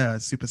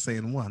 Whereas Super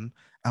Saiyan 1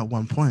 at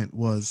one point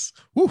was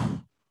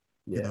Super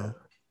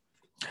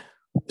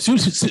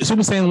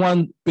Saiyan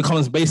 1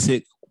 becomes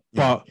basic,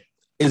 but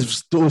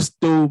is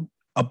still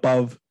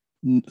above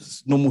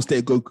normal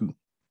state Goku.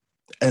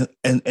 And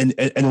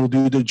will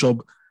do the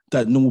job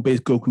that normal base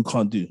Goku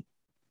can't do.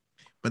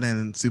 But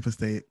then Super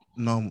State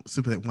 1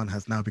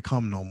 has now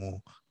become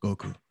normal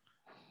Goku.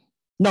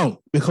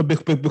 No,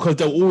 because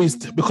they'll always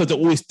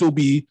still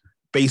be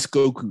base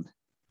Goku.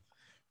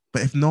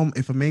 But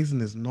if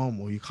amazing is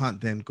normal, you can't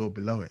then go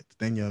below it.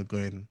 Then you're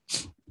going.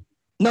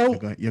 No,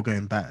 you're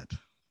going bad.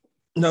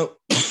 No.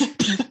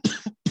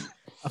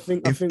 I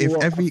think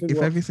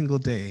every single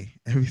day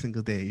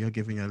you're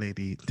giving your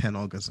lady 10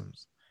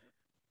 orgasms,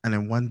 and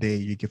then one day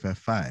you give her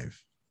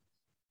 5,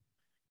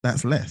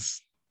 that's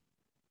less.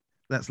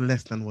 That's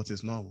less than what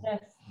is normal.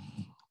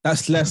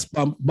 That's less,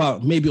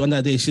 but maybe on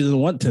that day she doesn't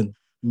want 10.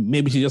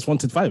 Maybe she just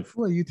wanted 5.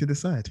 Who are you to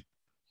decide?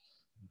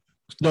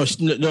 No.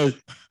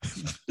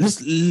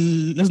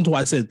 Listen to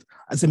what I said.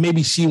 I said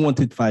maybe she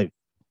wanted 5.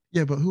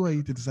 Yeah, but who are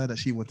you to decide that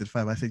she wanted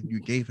 5? I said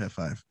you gave her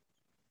 5.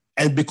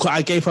 And because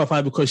I gave her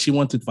 5 because she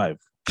wanted 5.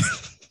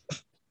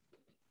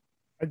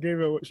 I gave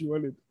her what she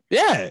wanted.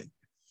 Yeah.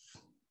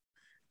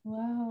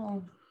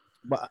 Wow.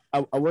 But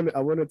I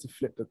wanted to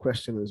flip the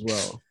question as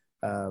well.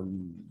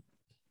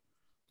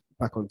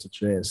 Back onto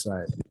Treya's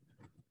side.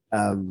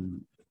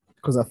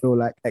 Because I feel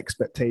like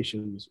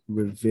expectations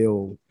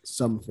reveal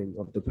something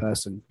of the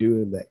person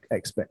doing the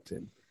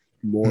expecting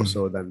more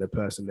so than the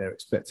person they're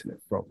expecting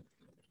it from.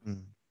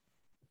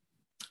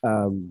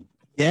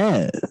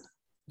 Yeah.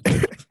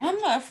 I'm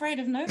not afraid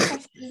of no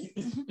question.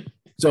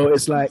 So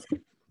it's like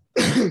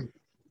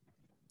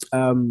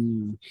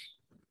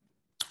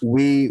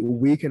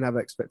we can have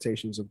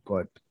expectations of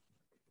God.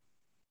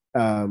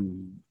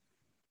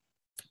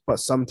 But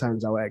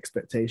sometimes our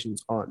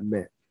expectations aren't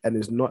met. And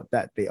it's not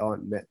that they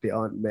aren't met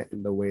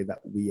in the way that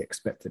we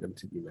expected them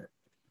to be met.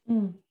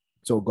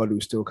 So God will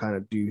still kind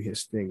of do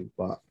his thing,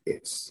 but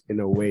it's in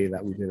a way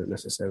that we didn't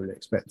necessarily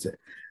expect it.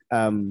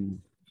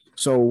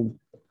 So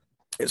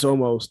it's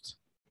almost,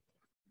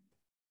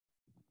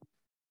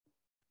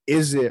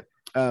 is it,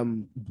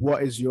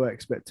 what is your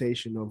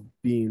expectation of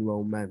being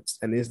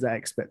romanced? And is that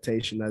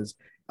expectation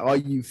are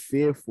you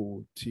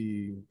fearful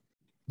to,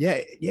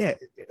 okay.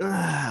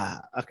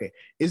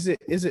 Is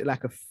it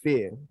like a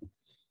fear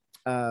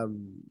of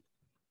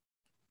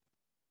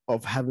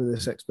having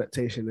this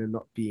expectation and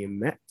not being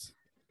met?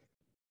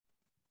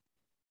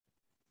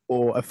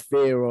 Or a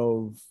fear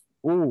of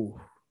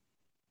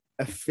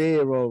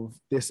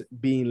this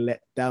being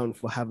let down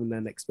for having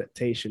an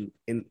expectation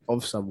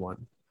of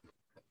someone,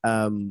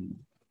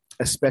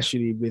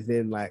 especially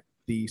within like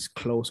these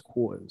close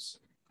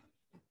quarters,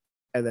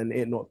 and then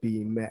it not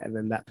being met, and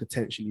then that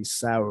potentially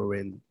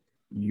souring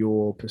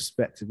your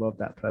perspective of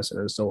that person,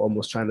 and so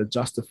almost trying to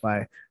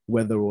justify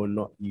whether or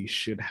not you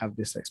should have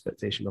this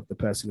expectation of the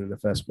person in the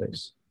first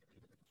place.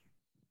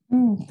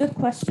 Good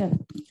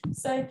question.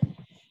 So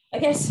I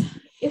guess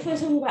if we're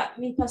talking about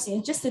me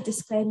personally, just a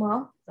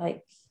disclaimer,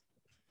 like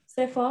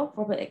so far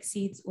Robert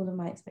exceeds all of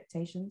my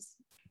expectations.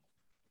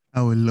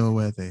 How low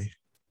were they?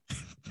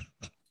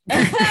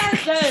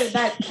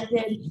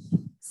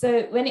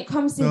 So when it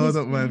comes to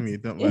don't mind me,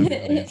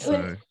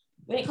 sorry.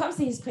 When it comes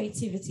to his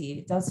creativity,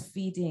 it does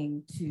feed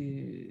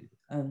into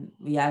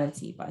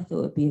reality, but I thought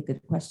it would be a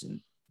good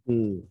question.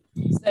 So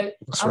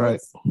that's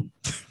right.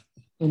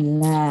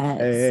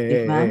 Relax.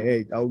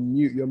 Hey, I'll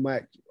mute your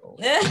mic.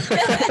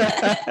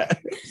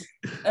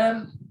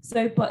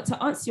 But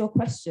to answer your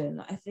question,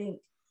 I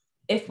think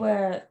if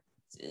we're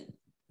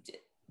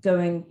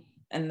going,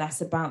 and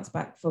that's a bounce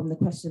back from the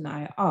question that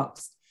I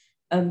asked,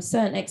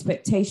 certain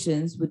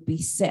expectations would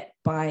be set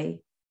by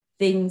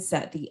things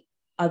that the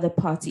other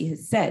party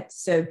has said.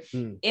 So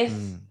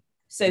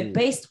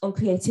based on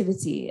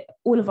creativity,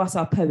 all of us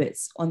are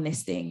poets on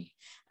this thing.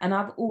 And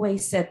I've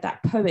always said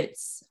that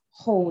poets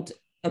hold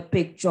a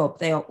big job.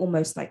 They are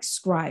almost like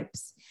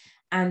scribes.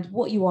 And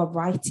what you are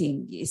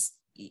writing is,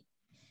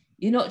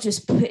 you're not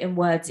just putting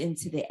words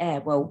into the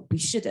air. Well, we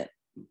shouldn't.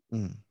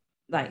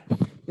 Like,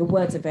 your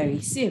words are very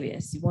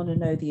serious. You want to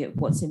know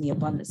what's in the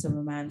abundance of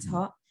a man's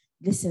heart.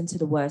 Listen to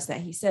the words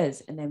that he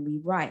says, and then we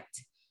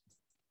write.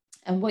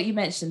 And what you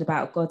mentioned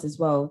about God as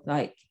well,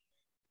 like,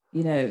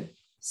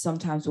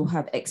 sometimes we'll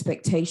have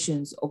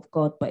expectations of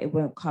God, but it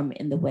won't come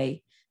in the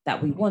way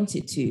that we want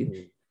it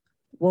to.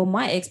 Well,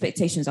 my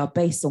expectations are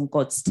based on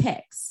God's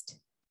text.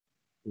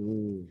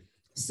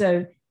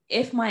 So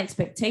if my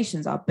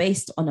expectations are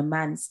based on a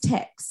man's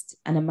text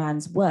and a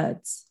man's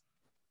words,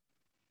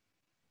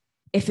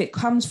 if it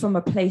comes from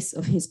a place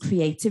of his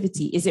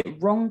creativity, is it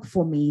wrong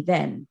for me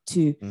then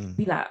to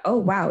be like, oh,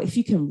 wow, if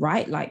you can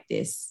write like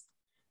this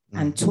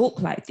and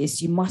talk like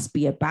this, you must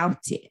be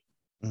about it.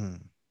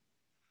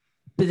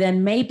 But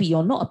then maybe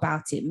you're not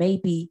about it.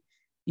 Maybe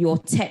your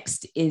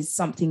text is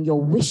something you're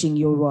wishing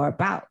you were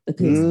about,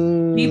 because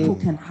people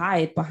can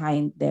hide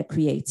behind their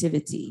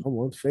creativity. I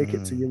won't fake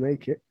it till you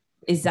make it.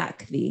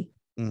 Exactly.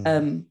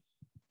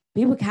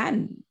 People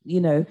can,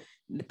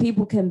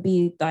 people can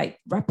be like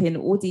rapping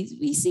all these.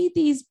 We see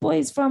these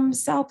boys from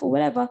South or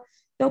whatever,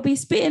 they'll be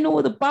spitting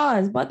all the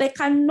bars, but they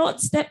cannot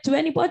step to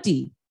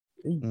anybody.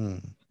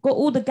 Got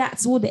all the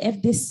gats, all the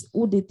this,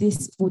 all the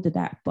this, all the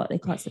that, but they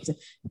can't step to.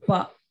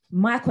 But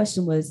my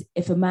question was,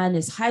 if a man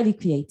is highly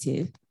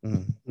creative,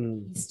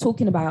 he's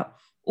talking about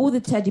all the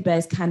teddy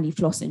bears, candy,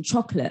 floss, and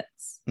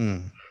chocolates,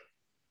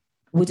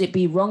 would it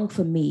be wrong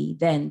for me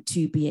then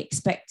to be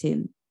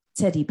expecting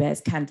teddy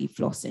bears, candy,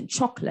 floss, and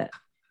chocolate?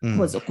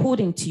 Because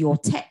according to your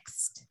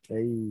text,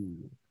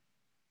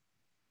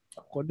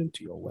 according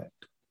to your word,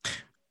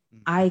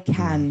 I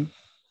can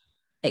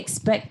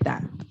expect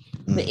that.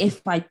 But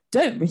if I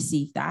don't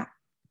receive that,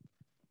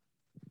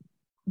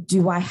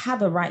 do I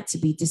have a right to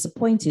be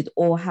disappointed,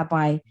 or have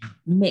I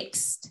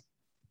mixed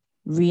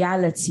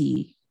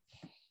reality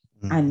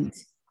and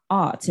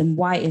art? And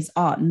why is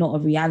art not a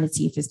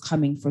reality if it's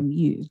coming from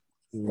you?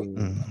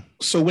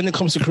 So when it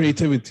comes to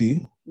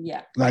creativity,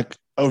 like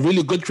a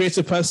really good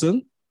creative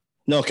person,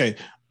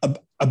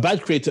 a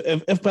bad creative,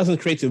 if a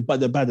person's creative but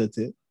they're bad at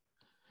it,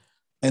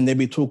 and they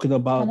be talking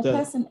about can a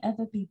person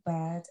ever be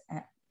bad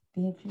at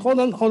being creative?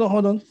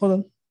 Hold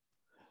on.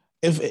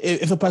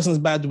 If a person's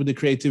bad with the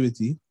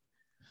creativity,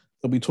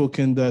 they'll be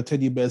talking the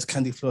teddy bears,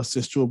 candy floss,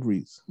 and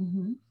strawberries.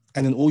 And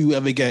then all you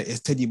ever get is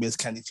teddy bears,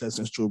 candy floss,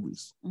 and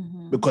strawberries.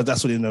 Because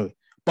that's what they know.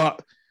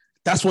 But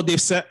that's what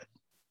they've said.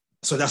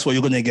 So that's what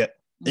you're going to get.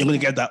 You're going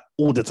to get that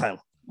all the time.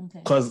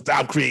 Because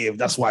I'm creative.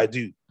 That's what I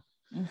do.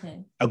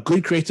 A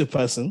good creative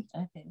person,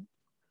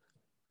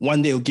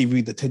 one day will give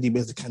you the teddy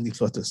bears, the candy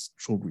floss, the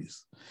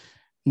strawberries.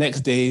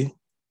 Next day,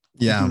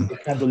 the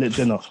candlelit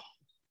dinner.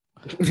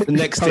 The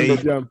next day,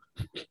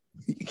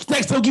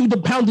 he'll give you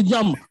the pounded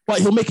yum, but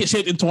he'll make it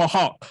shaped into a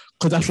heart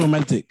because that's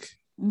romantic.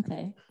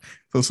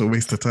 It's also a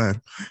waste of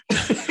time.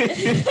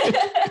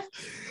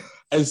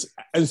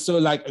 and so,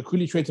 like, a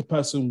really creative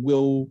person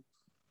will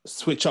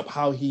switch up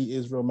how he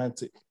is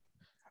romantic,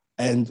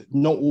 and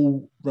not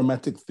all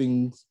romantic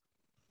things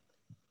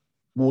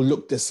will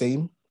look the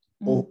same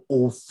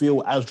or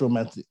feel as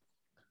romantic.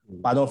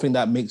 But I don't think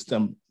that makes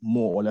them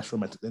more or less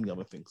romantic than the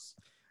other things.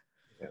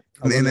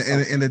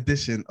 In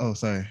addition,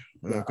 sorry.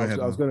 Go ahead.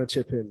 I was going to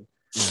chip in.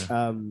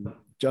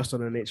 Just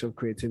on the nature of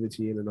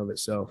creativity in and of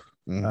itself.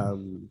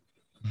 The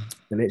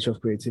nature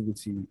of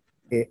creativity,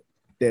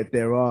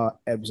 there are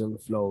ebbs and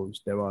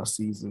flows. There are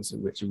seasons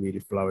in which it really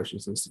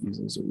flourishes and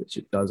seasons in which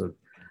it doesn't.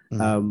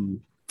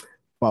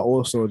 But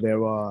also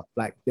there are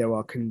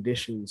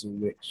conditions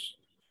in which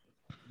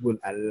will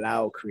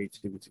allow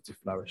creativity to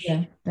flourish.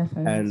 Yeah,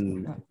 definitely.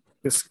 And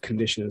there's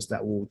conditions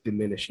that will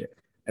diminish it.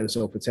 And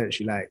so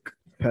potentially, like,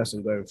 a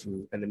person going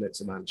through an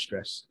immense amount of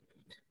stress,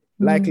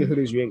 likelihood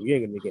is you ain't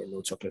gonna be getting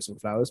no chocolates and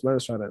flowers.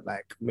 Man's trying to,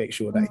 like, make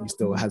sure that he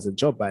still has a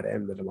job by the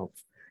end of the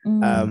month.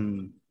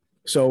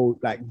 So,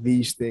 like,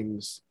 these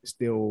things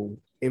still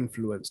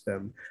influence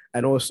them.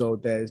 And also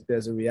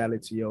there's a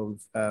reality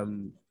of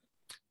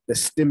the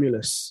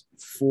stimulus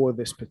for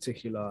this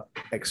particular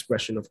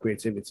expression of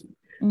creativity.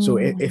 So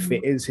if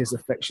it is his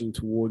affection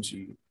towards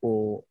you,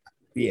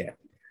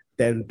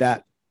 then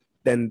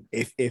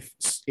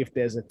if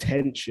there's a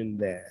tension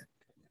there,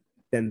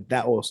 then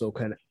that also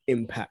can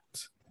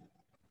impact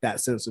that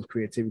sense of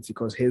creativity,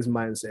 because his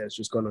mindset has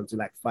just gone on to,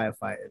 like,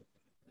 firefighting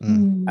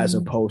as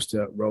opposed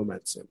to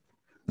romancing.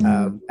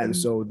 And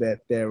so that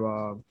there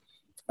are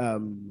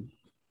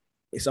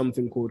it's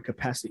something called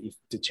capacity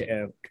for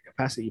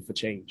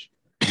change.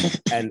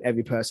 And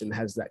every person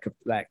has that,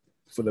 like,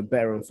 for the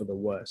better and for the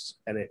worse.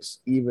 And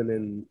it's even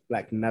in,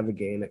 like,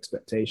 navigating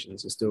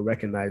expectations, it's still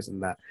recognizing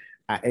that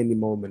at any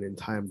moment in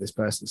time, this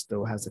person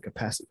still has the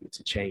capacity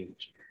to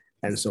change.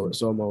 And so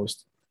it's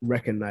almost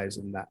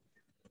recognizing that,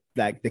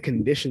 like, the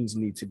conditions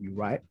need to be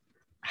right.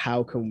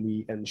 How can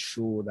we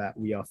ensure that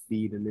we are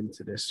feeding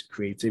into this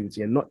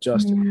creativity, and not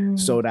just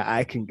so that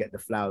I can get the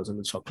flowers and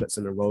the chocolates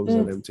and the roses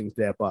and them things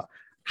there, but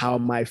how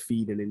am I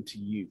feeding into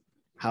you?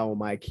 How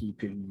am I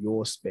keeping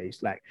your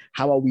space? Like,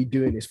 how are we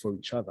doing this for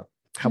each other?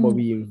 How are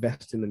we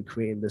investing and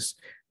creating this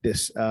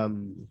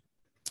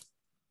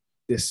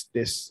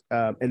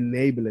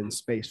enabling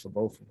space for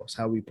both of us?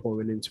 How are we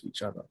pouring into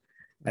each other?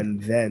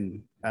 And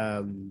then,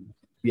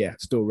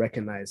 still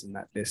recognizing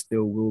that there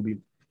still will be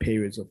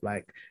periods of,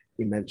 like,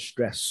 immense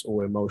stress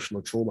or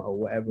emotional trauma or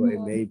whatever it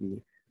may be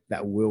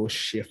that will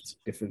shift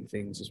different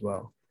things as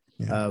well.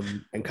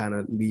 And kind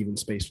of leaving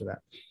space for that.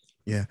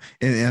 Yeah.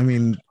 And I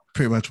mean,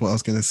 pretty much what I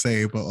was going to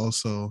say, but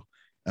also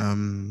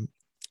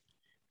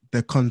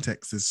the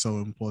context is so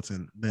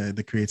important.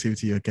 The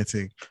creativity you're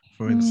getting,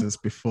 for instance,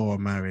 before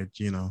marriage,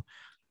 you know,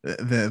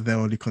 the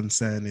only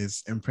concern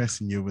is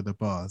impressing you with the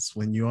bars.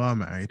 When you are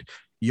married,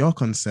 your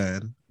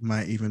concern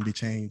might even be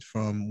changed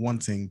from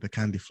wanting the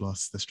candy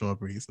floss, the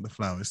strawberries, and the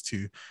flowers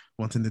to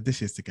wanting the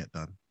dishes to get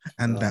done.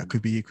 And that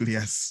could be equally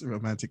as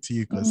romantic to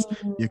you because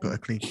you've got a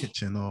clean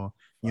kitchen, or,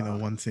 you know,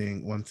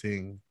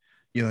 wanting,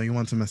 you know, you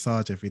want a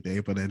massage every day,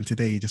 but then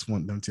today you just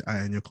want them to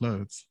iron your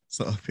clothes,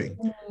 sort of thing,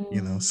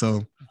 you know.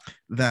 So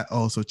that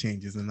also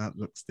changes, and that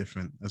looks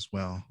different as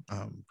well.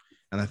 And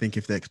I think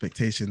if the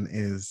expectation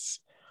is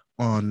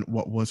on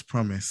what was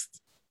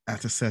promised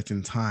at a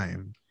certain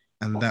time,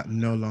 and that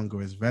no longer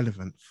is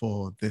relevant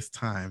for this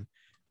time,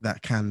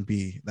 that can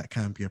be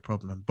a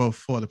problem, both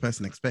for the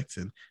person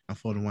expecting and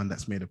for the one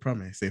that's made a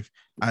promise. If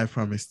I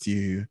promised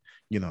you,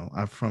 you know,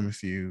 I've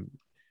promised you,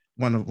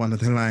 one of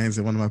the lines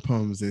in one of my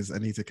poems is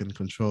Anita can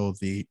control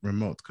the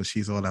remote because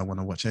she's all I want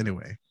to watch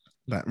anyway.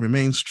 That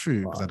remains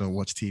true because I don't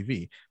watch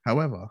TV.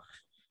 However,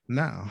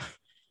 now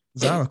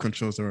Zara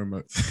controls the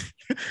remote,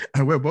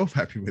 and we're both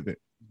happy with it.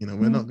 You know,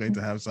 we're not going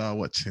to have Zara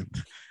watching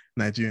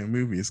Nigerian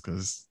movies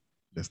because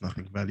there's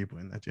nothing valuable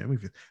in Nigerian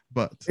movies.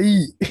 But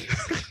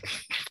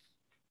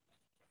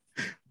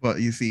but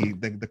you see,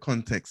 the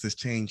context has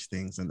changed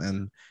things,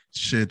 and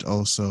should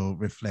also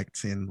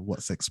reflect in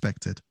what's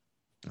expected,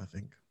 I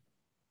think.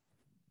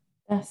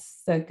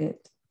 That's so good.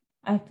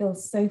 I feel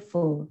so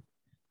full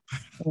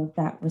of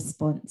that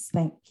response.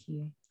 Thank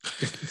you.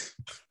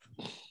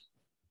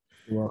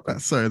 You're welcome.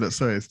 Sorry,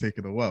 it's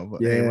taken a while.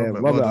 But Yeah, hey,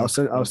 Robert, well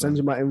I'll send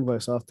you my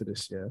invoice after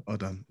this. Yeah. Well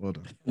done.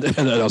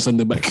 I'll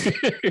send it back.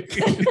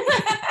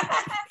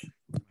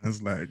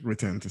 It's like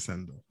return to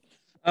sender.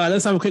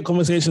 Let's have a quick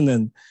conversation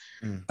then.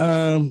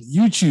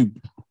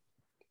 YouTube.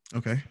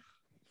 Okay.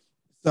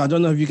 So I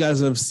don't know if you guys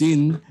have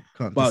seen,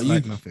 Can't but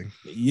dislike nothing.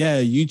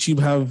 Yeah, YouTube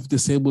have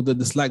disabled the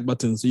dislike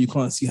button, so you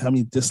can't see how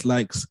many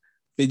dislikes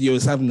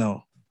videos have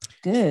now.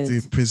 Good.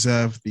 To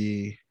preserve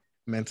the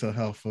mental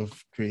health of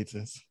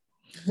creators.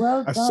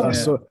 Well done. I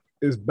saw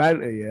it's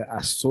banter. Yeah,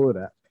 I saw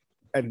that,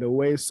 and the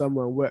way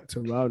someone worked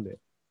around it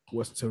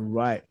was to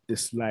write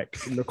dislike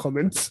in the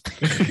comments,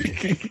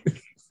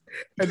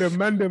 and the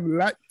man them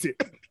liked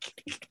it.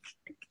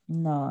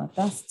 No,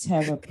 that's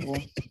terrible.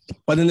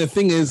 But then the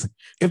thing is,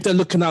 if they're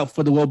looking out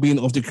for the well-being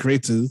of the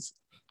creators,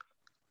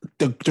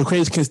 the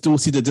creators can still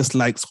see the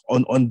dislikes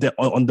on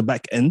the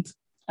back end.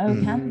 Oh,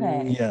 can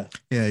they?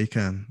 Yeah, you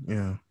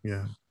can.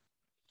 Yeah.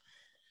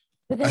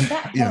 But then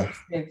that helps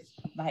with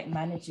like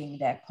managing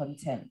their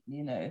content,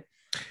 you know,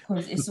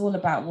 because it's all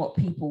about what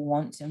people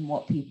want and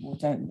what people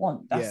don't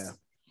want. That's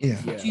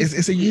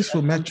It's a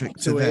useful metric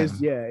to them.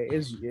 It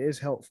is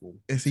helpful.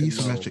 It's a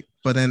useful metric,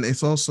 but then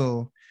it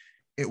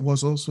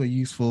was also a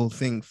useful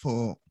thing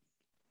for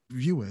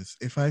viewers.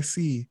 If I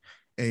see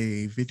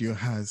a video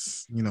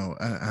has,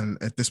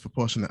 a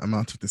disproportionate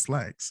amount of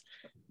dislikes,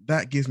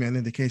 that gives me an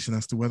indication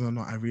as to whether or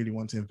not I really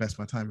want to invest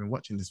my time in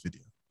watching this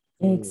video.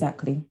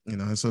 Exactly.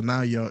 So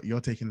now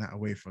you're taking that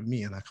away from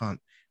me, and I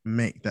can't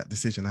make that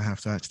decision. I have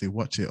to actually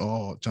watch it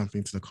or jump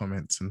into the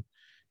comments, and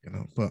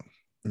but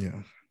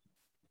yeah.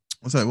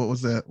 Sorry, what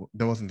was there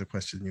wasn't a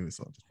question you were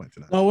sort of just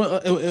pointing out. No,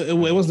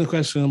 it wasn't a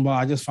question, but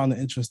I just found it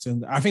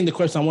interesting. I think the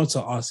question I want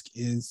to ask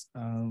is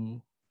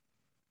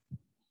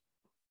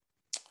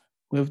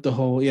with the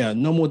whole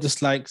no more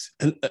dislikes,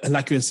 and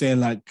like you were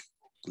saying, like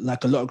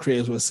a lot of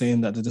creators were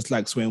saying that the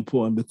dislikes were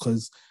important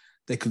because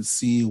they could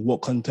see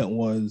what content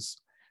was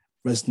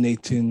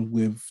resonating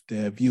with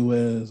their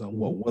viewers and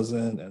what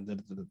wasn't,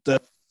 and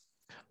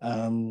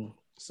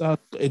so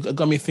it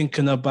got me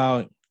thinking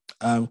about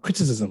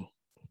criticism.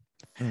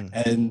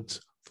 And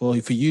for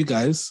you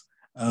guys,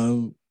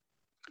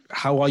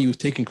 how are you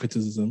taking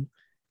criticism,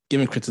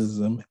 giving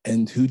criticism,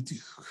 and who do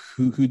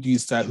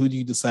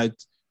you decide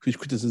whose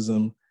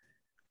criticism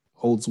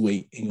holds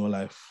weight in your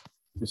life?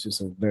 This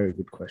is a very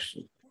good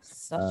question.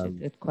 Such a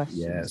good question.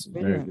 Yeah, it's a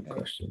very good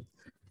question.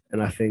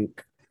 And I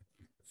think,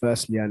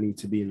 firstly, I need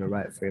to be in the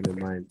right frame of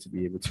mind to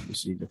be able to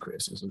receive the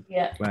criticism.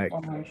 Yeah. Like,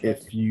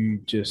 if you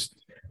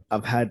just,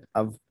 I've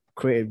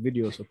created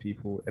videos for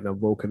people and I've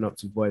woken up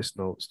to voice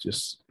notes,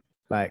 just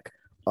like,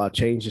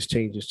 change this,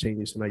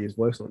 and I use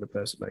voice note on the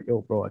person, like,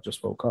 yo, bro, I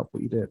just woke up.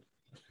 What you did?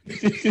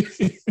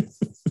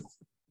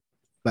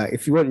 Like,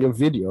 if you want your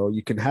video,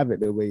 you can have it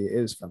the way it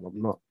is, fam.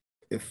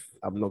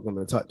 I'm not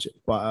gonna touch it.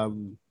 But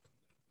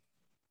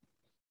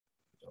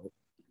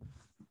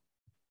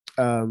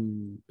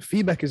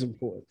feedback is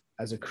important.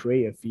 As a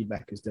creator,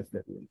 feedback is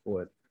definitely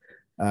important.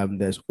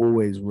 There's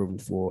always room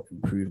for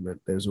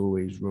improvement. There's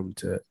always room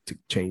to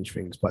change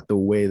things, but the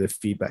way the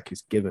feedback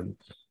is given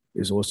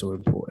is also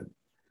important.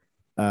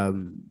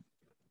 I'm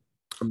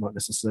not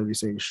necessarily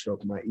saying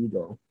stroke my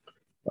ego,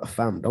 but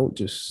fam, don't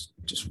just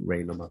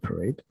rain on my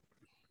parade.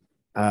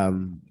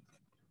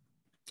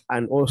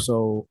 And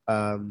also,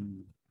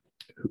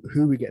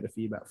 who we get the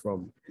feedback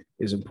from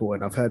is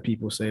important. I've heard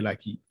people say,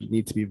 like, you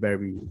need to be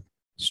very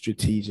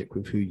strategic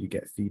with who you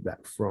get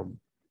feedback from,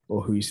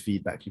 or whose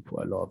feedback you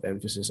put a lot of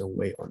emphasis and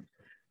weight on.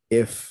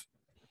 If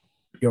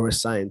you're a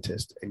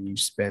scientist and you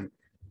spent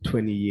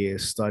 20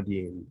 years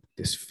studying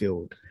this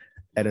field,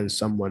 and then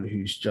someone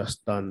who's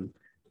just done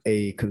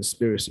a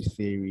conspiracy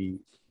theory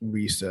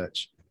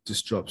research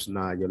just drops,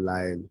 nah, you're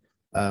lying.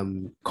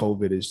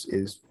 COVID is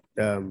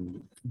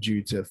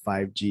due to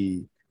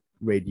 5G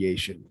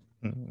radiation.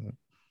 Mm-hmm.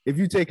 If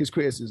you take his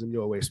criticism,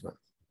 you're a waste man.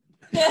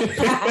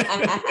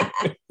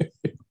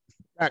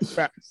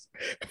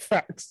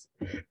 Facts.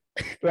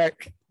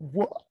 Like,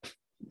 what?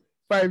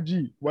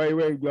 5G? Why are you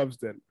wearing gloves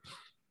then?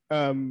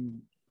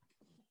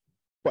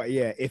 But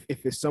yeah, if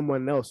it's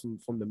someone else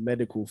from the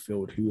medical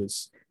field who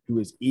is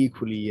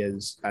equally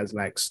as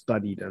like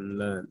studied and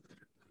learned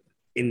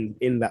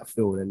in that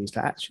field, and he's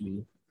like,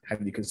 actually,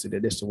 have you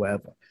considered this or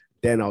whatever?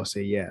 Then I'll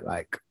say, yeah,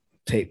 like,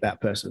 take that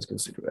person's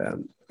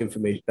criticism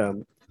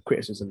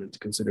into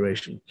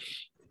consideration.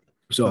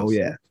 So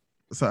yeah.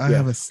 So I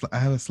have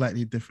a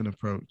slightly different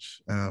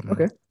approach.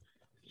 Okay.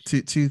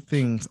 Two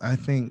things. I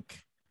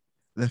think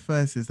the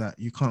first is that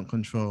you can't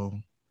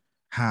control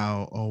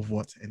how or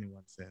what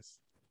anyone says.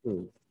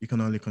 You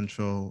can only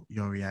control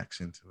your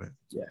reaction to it.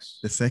 Yes.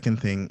 The second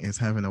thing is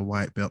having a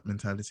white belt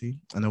mentality.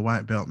 And a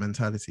white belt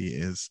mentality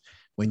is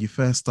when you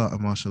first start a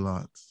martial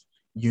arts,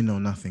 you know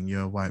nothing.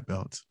 You're a white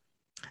belt.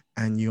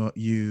 And you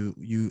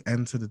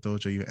enter the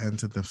dojo, you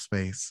enter the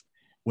space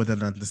with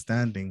an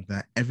understanding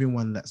that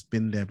everyone that's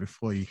been there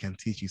before you can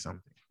teach you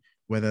something.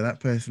 Whether that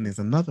person is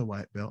another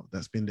white belt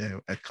that's been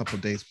there a couple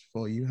of days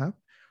before you have,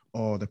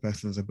 or the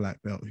person is a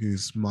black belt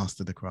who's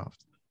mastered the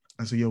craft.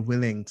 And so you're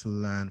willing to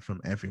learn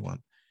from everyone.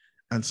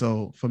 And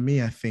so for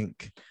me, I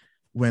think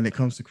when it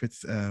comes to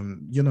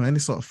any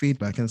sort of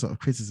feedback, any sort of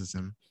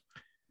criticism,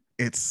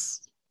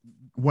 it's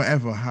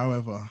whatever,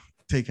 however,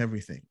 take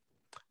everything.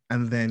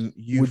 And then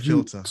you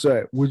filter.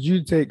 Would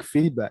you take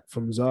feedback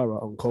from Zara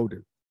on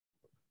coding?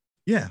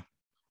 Yeah.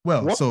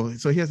 Well, so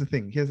here's the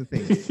thing. Here's the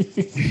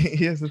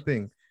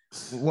thing.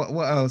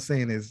 What I was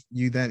saying is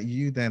you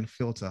then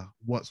filter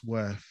what's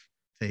worth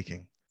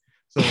taking.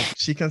 So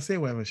she can say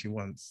whatever she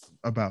wants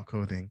about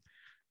coding,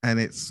 and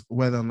it's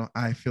whether or not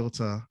I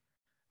filter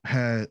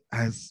her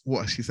as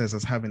what she says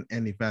as having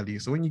any value.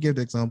 So when you give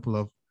the example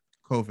of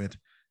COVID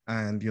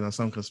and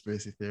some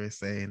conspiracy theorists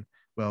saying,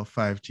 well,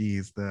 5G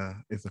is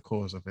the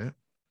cause of it.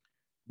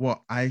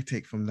 What I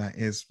take from that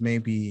is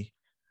maybe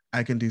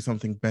I can do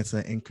something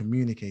better in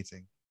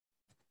communicating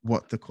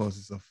what the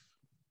causes of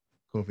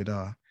COVID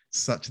are,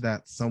 such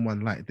that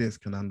someone like this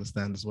can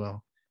understand as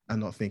well and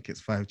not think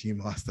it's 5G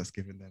mask that's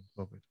giving them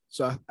COVID.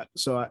 So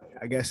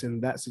I guess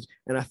in that,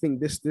 and I think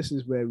this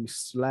is where we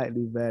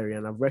slightly vary,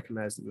 and I've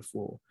recognized it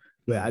before,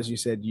 where as you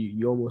said,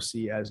 you almost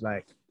see it as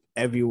like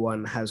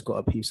everyone has got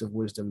a piece of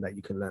wisdom that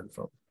you can learn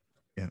from.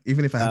 Yeah,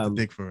 even if I have to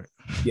dig for it.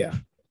 Yeah.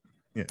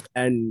 Yeah.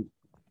 And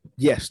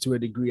yes, to a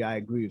degree, I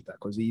agree with that,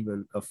 because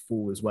even a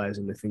fool is wise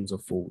in the things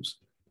of fools.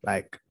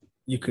 Like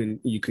you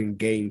can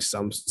gain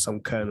some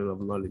kernel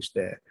of knowledge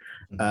there.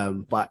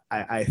 But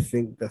I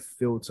think the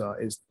filter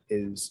is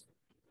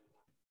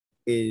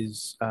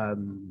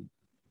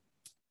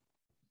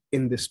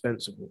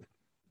indispensable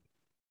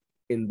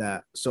in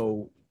that.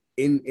 So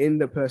in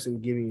the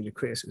person giving you the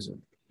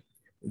criticism,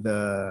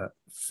 the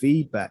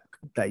feedback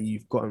that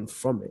you've gotten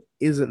from it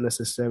isn't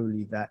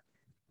necessarily that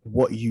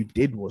what you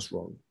did was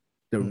wrong,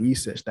 the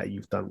research that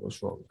you've done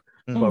was wrong,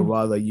 but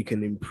rather you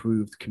can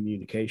improve the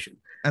communication.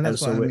 And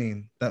that's what I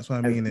mean. That's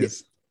what I mean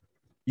is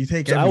you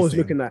take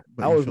everything.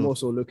 I was more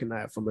so looking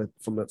at it from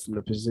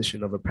the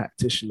position of a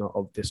practitioner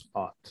of this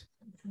art.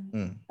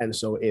 And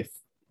so if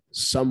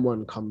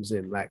someone comes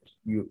in, like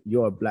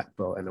you're a black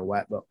belt and a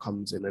white belt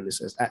comes in and it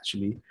says,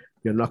 actually,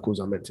 your knuckles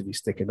are meant to be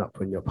sticking up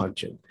when you're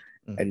punching.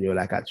 And you're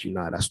like, actually,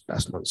 nah,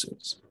 that's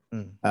nonsense.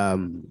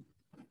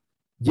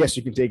 Yes,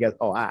 you can take it.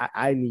 Oh,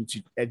 I need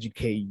to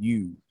educate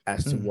you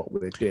as to what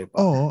we're doing.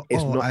 I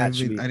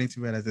need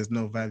to realize there's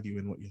no value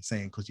in what you're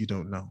saying because you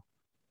don't know.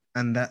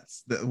 And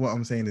that's what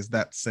I'm saying is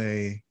that's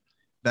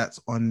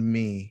on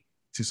me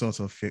to sort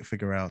of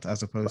figure out,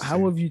 as opposed to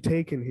how have you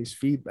taken his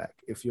feedback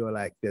if you're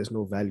like there's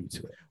no value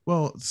to it?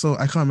 Well, so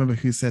I can't remember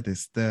who said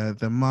this.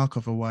 The mark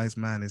of a wise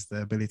man is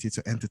the ability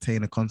to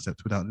entertain a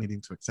concept without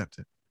needing to accept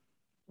it.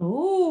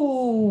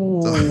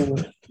 Oh,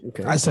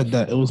 okay. I said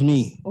that. It was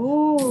me.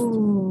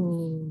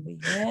 Oh,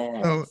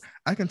 yeah. So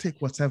I can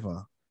take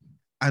whatever.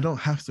 I don't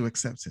have to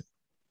accept it,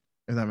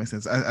 if that makes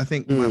sense. I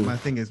think my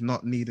thing is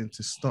not needing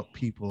to stop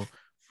people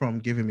from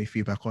giving me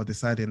feedback or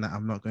deciding that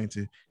I'm not going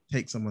to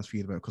take someone's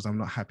feedback because I'm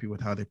not happy with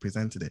how they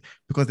presented it,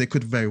 because they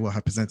could very well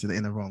have presented it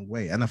in a wrong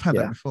way. And I've had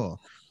that before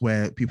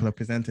where people have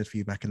presented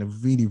feedback in a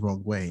really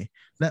wrong way.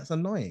 That's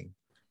annoying.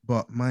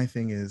 But my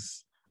thing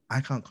is, I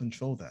can't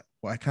control that.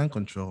 What I can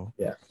control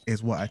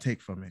is what I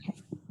take from it.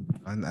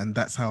 And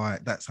that's how I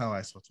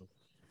sort of,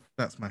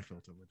 that's my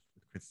filter with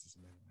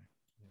criticism anyway.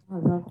 I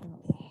love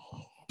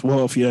that.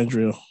 Well, for you,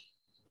 Andrea.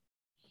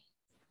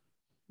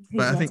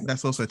 But I think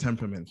that's also a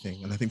temperament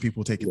thing, and I think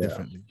people take it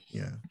differently.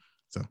 Yeah.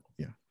 So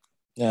yeah.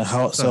 Yeah.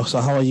 So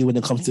how are you when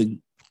it comes to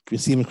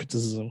receiving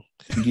criticism?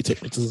 Who do you take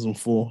criticism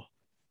for?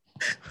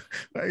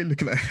 Why are you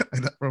looking at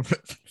that,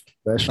 Robert?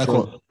 That's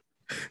true.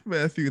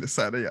 Man, through the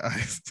side of your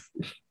eyes.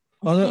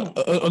 Oh, no,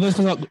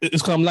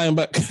 it's because I'm lying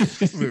back.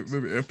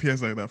 Maybe it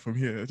appears like that from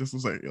here. It just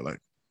was like you're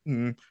like,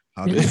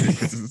 how do you take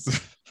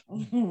criticism?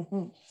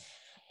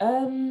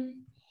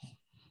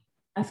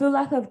 I feel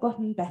like I've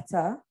gotten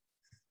better.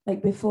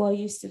 Like before, I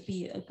used to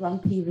be a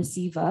grumpy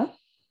receiver,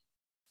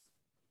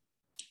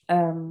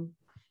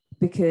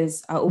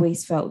 because I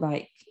always felt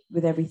like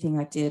with everything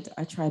I did,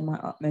 I tried my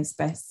utmost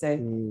best. So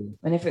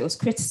whenever it was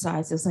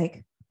criticized, it was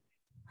like,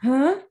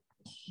 huh?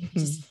 It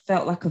just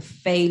felt like a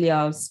failure.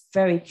 I was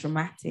very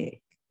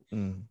dramatic.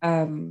 But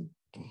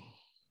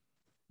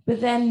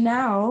then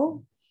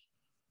now,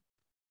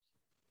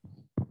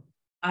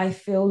 I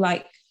feel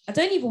like, I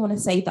don't even want to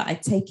say that I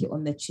take it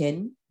on the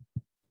chin,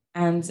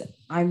 and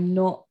I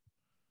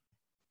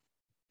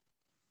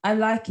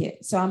like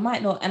it. So I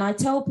might not, and I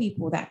tell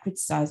people that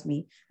criticize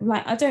me, I'm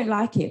like, I don't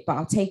like it, but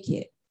I'll take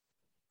it.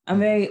 I'm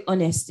very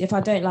honest. If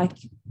I don't like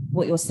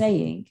what you're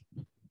saying,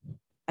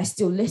 I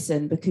still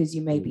listen because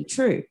you may be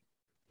true.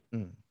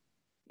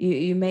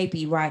 You may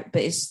be right,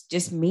 but it's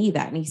just me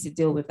that needs to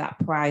deal with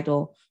that pride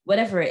or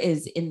whatever it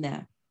is in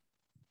there.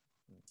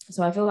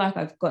 So I feel like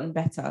I've gotten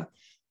better.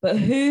 But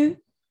to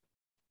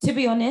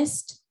be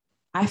honest,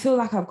 I feel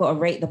like I've got to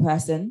rate the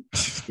person.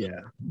 Yeah.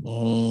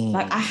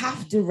 Like I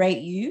have to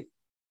rate you,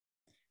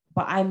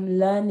 but I'm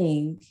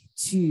learning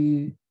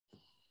to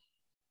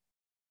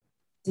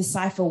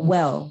decipher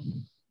well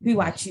who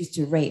I choose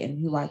to rate and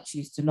who I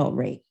choose to not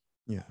rate.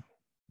 Yeah.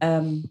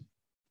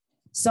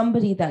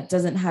 Somebody that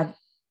doesn't have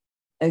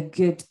a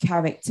good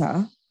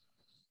character,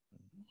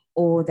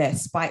 or they're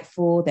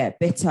spiteful, they're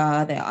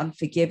bitter, they're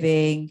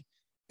unforgiving,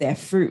 they're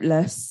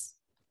fruitless,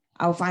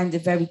 I'll find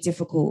it very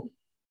difficult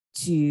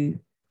to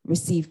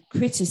receive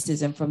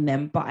criticism from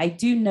them. But I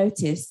do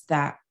notice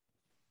that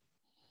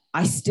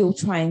I still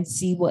try and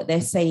see what they're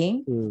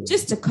saying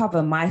just to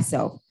cover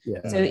myself.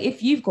 Yeah. So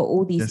if you've got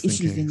all these Just in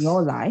issues in case.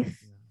 your life,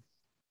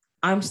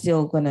 I'm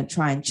still going to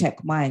try and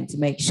check mine to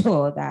make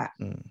sure that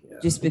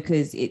just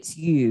because it's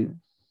you,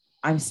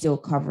 I'm still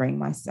covering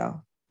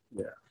myself.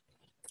 Yeah.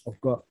 I've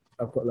got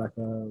like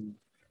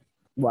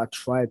what I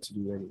try to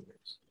do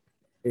anyways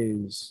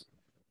is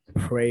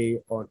pray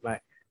on,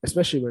 like,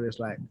 especially when it's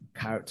like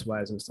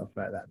character-wise and stuff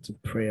like that, to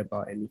pray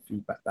about any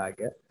feedback that I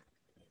get.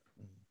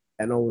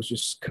 And always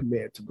just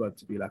committed to God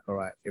to be like, all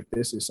right, if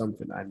this is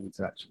something I need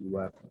to actually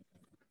work on,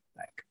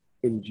 like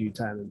in due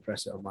time, and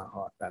press it on my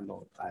heart that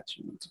no, I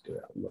actually need to do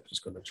it. I'm not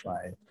just going to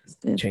try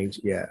and change.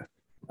 Yeah.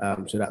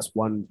 So that's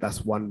one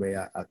way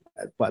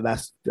but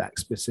that's like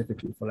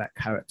specifically for like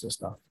character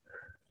stuff.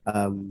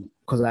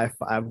 Because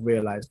I've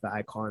realized that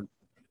I can't,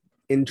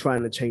 in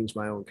trying to change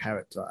my own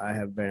character, I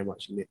have very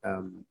much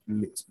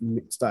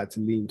started to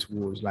lean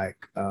towards like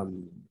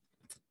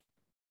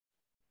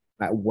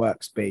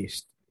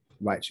works-based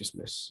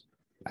righteousness.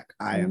 Like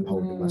I am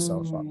holding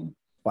myself up,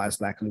 but it's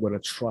like I'm gonna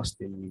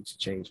trust in you to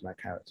change my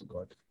character,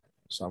 God.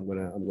 So I'm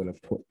gonna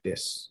put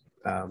this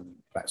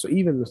back. So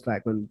even it's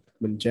like when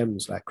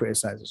Gems like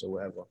criticizes or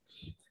whatever,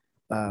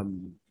 I'll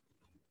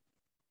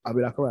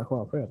be like, all right, cool,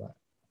 I'll pray about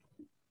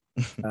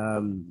it.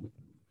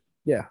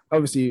 Yeah,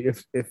 obviously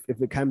if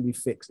it can be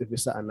fixed, if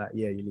it's something like,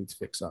 yeah, you need to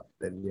fix up,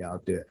 then yeah,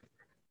 I'll do it.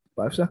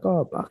 But if it's like,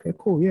 oh, okay,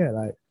 cool, yeah,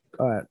 like,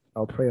 all right,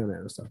 I'll pray on it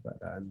and stuff like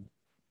that,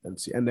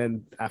 and see. And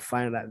then I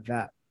find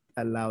that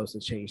allows the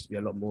change to be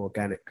a lot more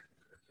organic.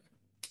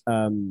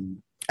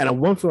 And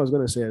one thing I was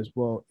going to say as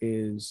well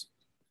is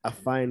I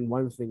find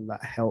one thing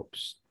that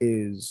helps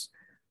is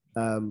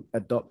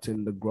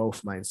adopting the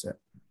growth mindset.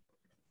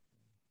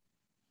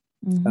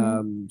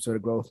 So the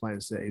growth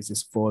mindset is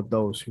just for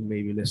those who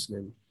may be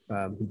listening,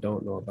 who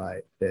don't know about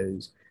it.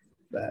 There's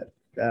that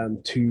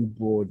two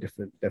broad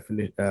different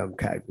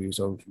categories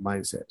of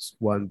mindsets,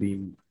 one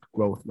being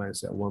growth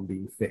mindset, one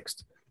being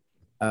fixed.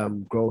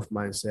 Growth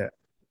mindset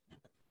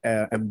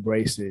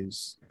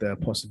embraces the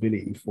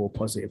possibility for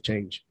positive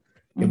change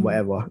in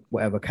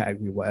whatever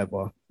category,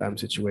 whatever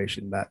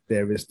situation, that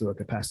there is still a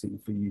capacity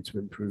for you to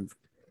improve.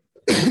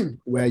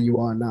 Where you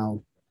are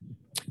now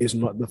is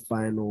not the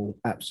final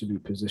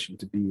absolute position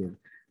to be in,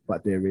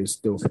 but there is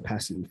still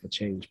capacity for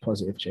change,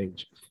 positive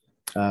change.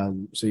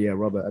 So yeah,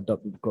 Robert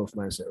adopted the growth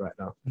mindset right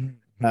now.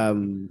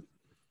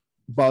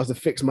 But as a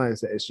fixed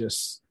mindset, it's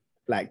just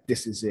like,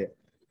 this is it.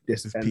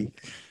 This is peak.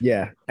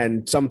 Yeah.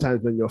 And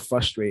sometimes when you're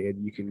frustrated,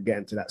 you can get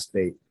into that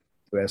state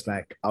where it's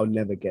like, I'll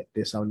never get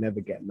this, I'll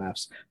never get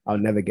maths, I'll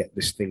never get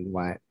this thing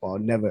right, or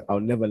I'll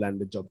never land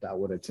the job that I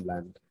wanted to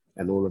land.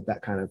 And all of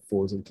that kind of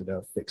falls into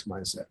the fixed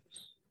mindset.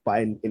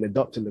 But in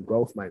adopting the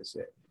growth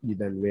mindset, you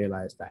then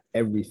realize that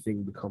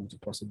everything becomes a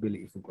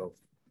possibility for growth.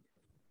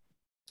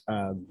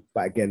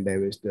 But again,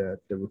 there is the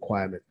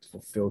requirement for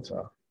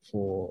filtering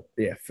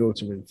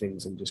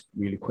things and just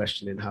really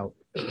questioning how,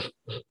 I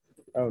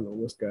don't know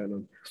what's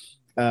going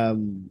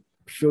on,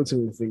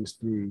 filtering things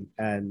through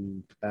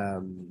and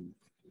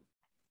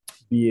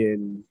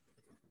being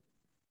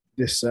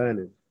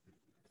discerning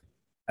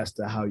as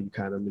to how you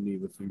kind of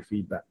maneuver through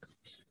feedback.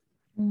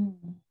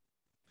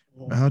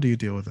 How do you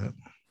deal with that?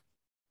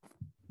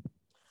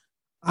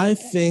 I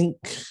think,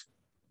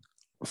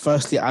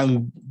 firstly,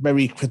 I'm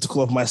very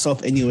critical of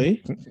myself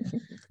anyway.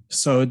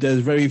 So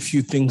there's very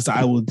few things that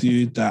I will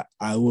do that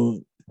I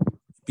will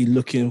be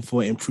looking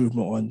for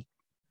improvement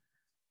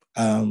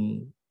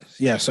on.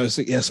 So I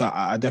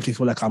definitely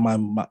feel like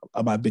I'm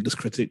my biggest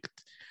critic.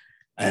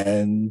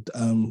 And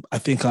I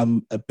think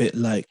I'm a bit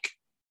like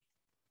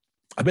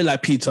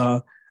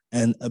Peter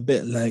and a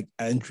bit like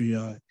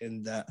Andrea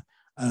in that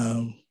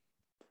I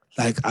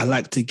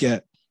like to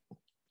get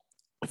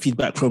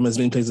feedback from as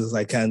many places as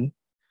I can,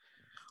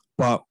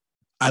 but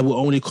I will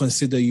only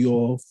consider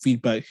your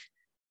feedback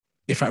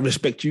if I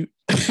respect you.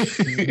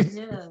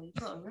 Yeah, you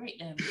gotta rate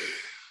them.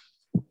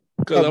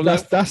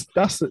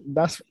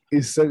 That's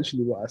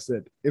essentially what I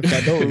said. If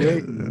I don't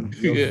rate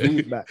your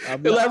feedback,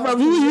 I'm like,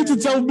 who are you to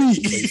tell me?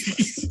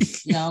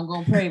 Yeah, I'm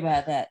gonna pray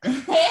about that.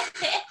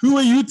 Who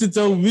are you to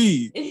tell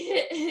me?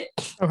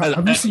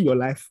 Have you seen your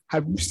life?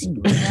 Have you seen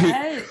your life?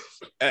 Right.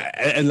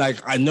 And like,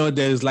 I know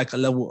there's like a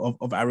level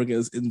of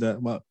arrogance in there,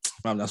 but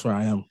that's where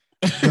I am.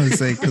 I was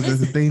saying, because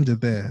there's a danger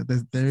there.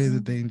 There is a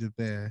danger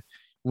there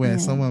where Yeah.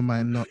 someone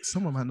might not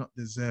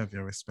deserve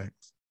your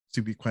respect,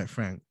 to be quite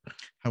frank.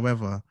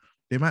 However,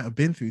 they might have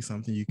been through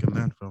something you can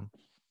learn from.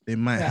 They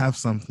might Yeah. have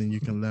something you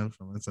can learn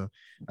from. And so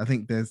I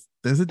think there's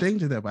a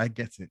danger there, but I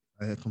get it.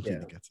 I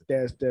completely get it.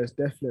 There's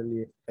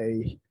definitely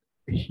a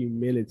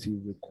humility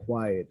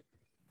required to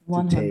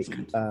 100.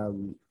 take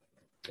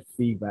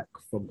feedback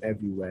from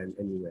everywhere and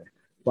anywhere.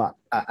 But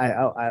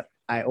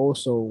I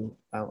also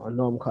I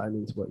know I'm cutting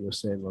into what you're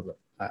saying, Robert.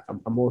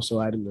 I'm also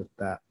adamant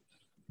that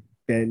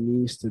there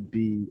needs to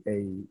be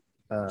an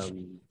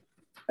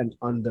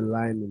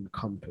underlying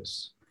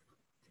compass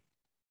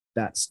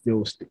that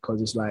still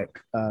because it's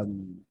like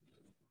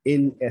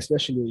in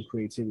especially in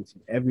creativity,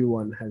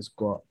 everyone has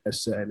got a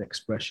certain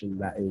expression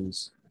that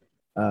is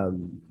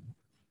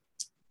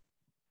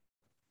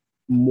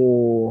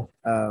more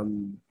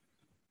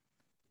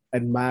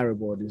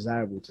admirable or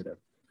desirable to them.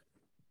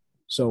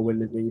 So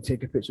when you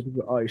take a picture,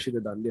 people go, oh, you should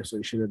have done this or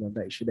you should have done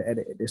that. You should have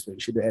edited this way. You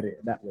should have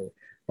edited that way.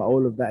 But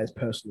all of that is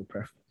personal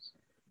preference.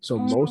 So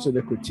most of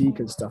the critique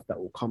and stuff that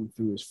will come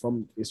through is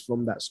from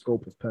that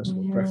scope of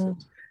personal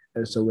preference.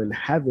 And so in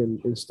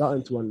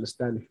starting to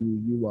understand who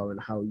you are and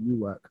how you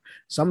work,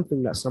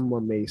 something that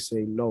someone may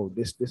say, no,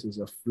 this is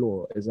a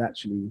flaw, is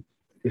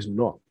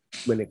not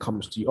when it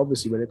comes to you.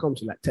 Obviously, when it comes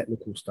to like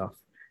technical stuff,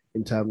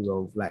 in terms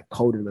of like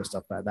coding and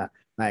stuff like that,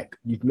 like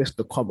you've missed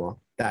the comma,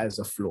 that is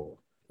a flaw.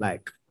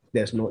 Like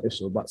there's no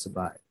ifs or buts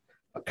about it.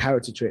 But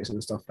character traits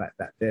and stuff like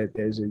that,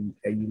 there's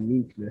a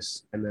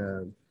uniqueness and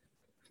an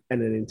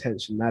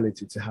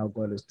intentionality to how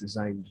God has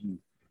designed you.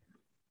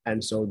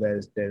 And so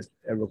there's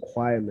a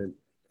requirement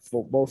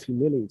for both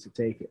humility to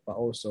take it, but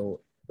also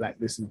like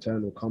this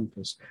internal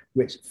compass,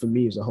 which for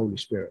me is the Holy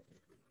Spirit,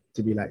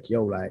 to be like,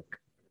 yo, like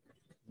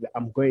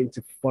I'm going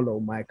to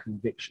follow my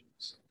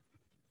convictions.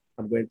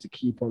 I'm going to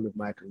keep on with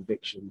my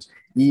convictions,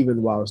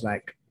 even whilst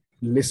like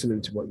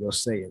listening to what you're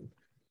saying.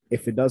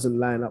 If it doesn't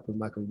line up with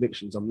my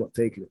convictions, I'm not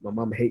taking it. My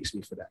mom hates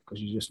me for that because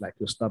she's just like,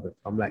 you're stubborn.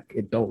 I'm like,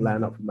 it don't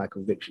line up with my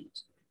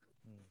convictions.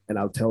 And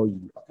I'll tell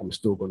you, I'm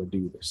still going to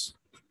do this.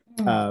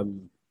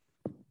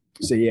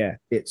 So yeah,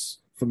 it's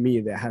for me,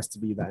 there has to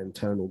be that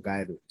internal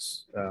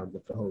guidance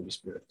with the Holy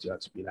Spirit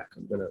to be like,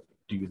 I'm going to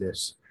do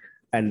this.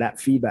 And that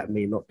feedback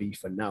may not be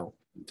for now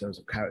in terms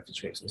of character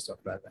traits and stuff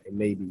like that. It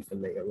may be for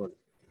later on.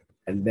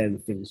 And then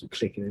things will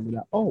click and be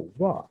like, oh,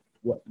 wow,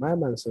 what my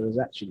man said is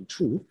actually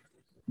true.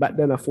 Back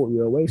then I thought you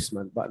were a waste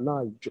man, but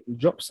now you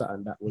dropped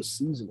something that was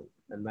seasonal,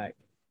 and like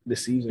the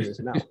season is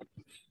now.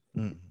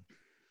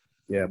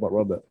 Yeah, but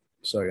Robert,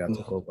 sorry, I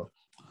took over.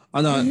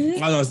 I know,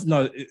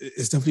 no,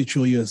 it's definitely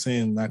true what you're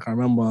saying. Like I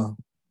remember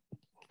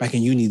back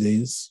in uni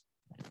days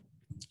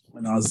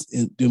when I was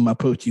doing my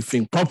poetry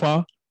thing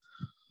proper,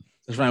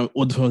 just writing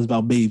all the poems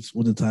about babes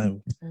all the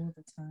time.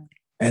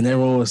 And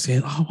everyone was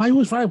saying, "Oh, why you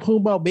always writing a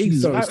poem about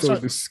babies?" So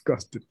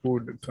disgusted all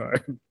the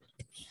time.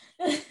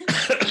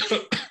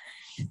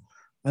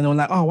 And I'm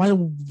like, "Oh, why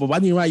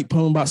didn't you write a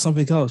poem about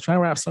something else? Try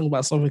to write a song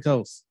about something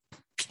else."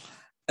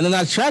 And then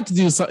I tried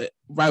to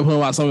write a poem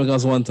about something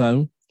else one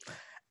time,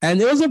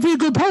 and it was a pretty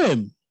good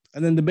poem.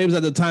 And then the babes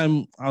at the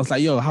time, I was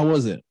like, "Yo, how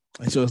was it?"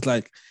 And she was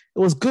like, "It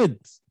was good,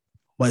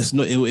 but it's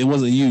not. It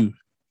wasn't you."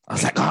 I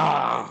was like,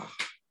 I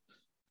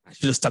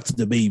should have stuck to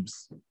the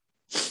babes.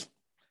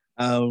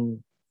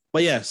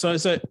 But yeah, so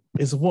it's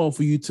important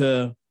for you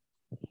to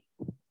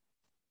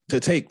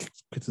take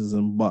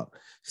criticism, but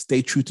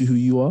stay true to who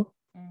you are.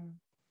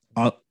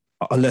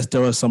 Unless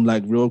there are some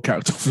like real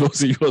character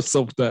flaws in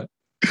yourself that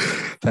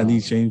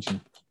need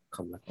changing.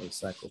 Come like on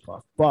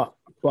psychopath. But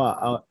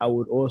I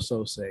would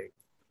also say,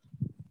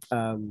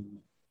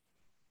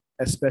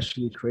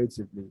 especially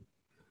creatively,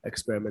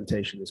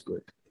 experimentation is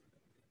good.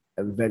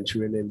 And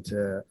venturing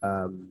into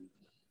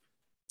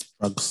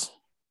drugs.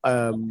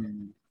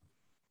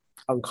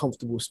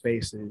 Uncomfortable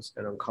spaces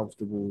and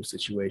uncomfortable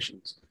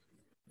situations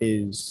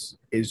is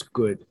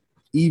good,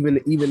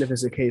 even if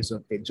it's a case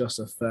of it just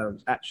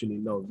affirms, actually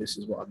no, this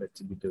is what I'm meant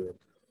to be doing.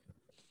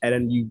 And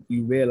then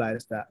you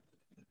realize that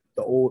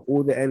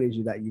all the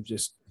energy that you've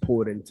just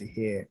poured into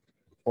here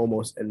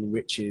almost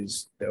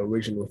enriches the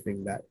original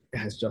thing that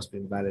has just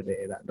been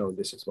validated, that no,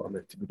 this is what I'm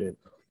meant to be doing.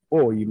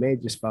 Or you may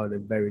just found a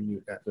very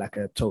new, like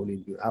a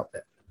totally new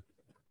outlet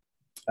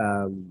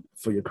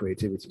for your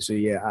creativity. So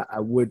yeah,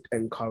 I would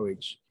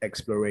encourage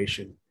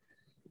exploration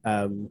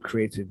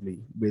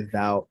creatively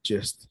without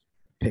just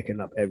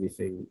picking up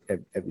everything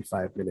every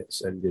 5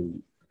 minutes and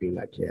then being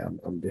like, yeah,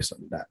 I'm this,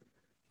 I'm that.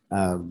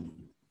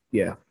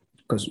 Yeah,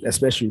 because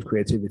especially with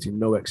creativity,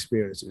 no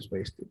experience is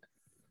wasted.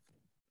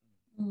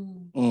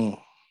 Cool.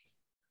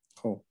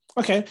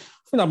 Okay, I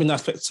think that'll be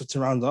nice to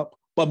round up.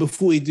 But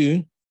before we do,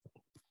 I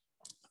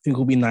think it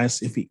would be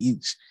nice if we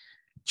each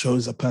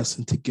chose a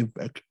person to give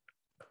a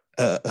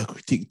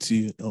critique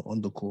to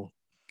on the call.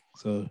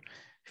 So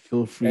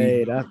feel free.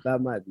 Hey, that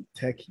might be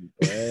techie,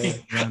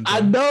 boy.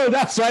 I know,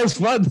 that's why it's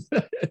fun.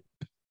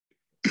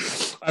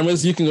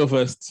 Amos, you can go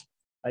first.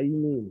 How you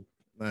mean?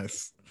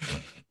 Nice.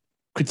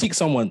 Critique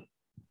someone,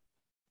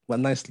 but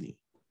nicely.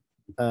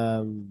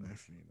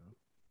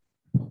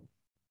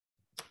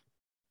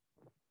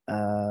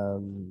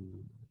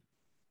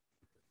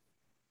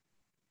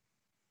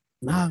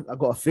 Nah, I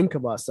got to think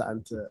about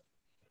something to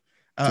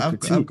I've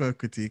critique. got a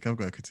critique. I've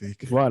got a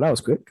critique. Wow, that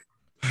was quick.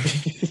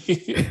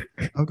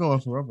 I'll go on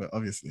for Robert,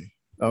 obviously.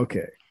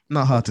 Okay.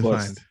 Not hard to Of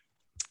course.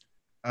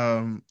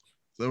 find.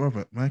 So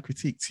Robert, my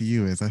critique to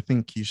you is I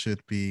think you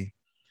should be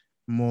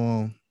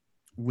more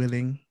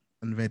willing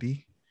and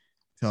ready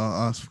to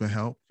ask for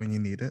help when you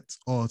need it,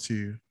 or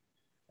to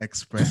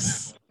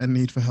express a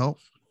need for help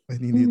when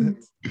you need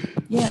it.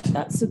 Yeah,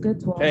 that's a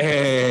good one.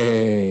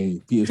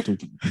 Hey, Peter's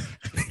talking.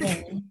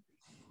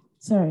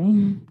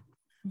 Sorry.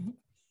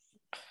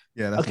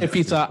 Yeah. That's Okay,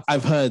 Peter,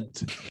 I've heard.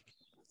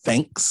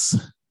 Thanks.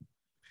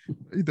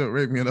 You don't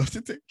rate me enough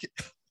to take it.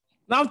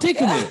 Now I'm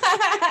taking it.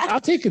 I'm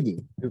taking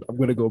it. I'm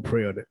gonna go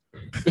pray on it.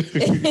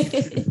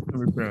 Let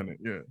me pray on it.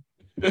 Yeah.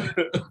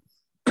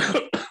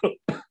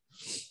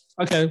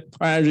 Okay. All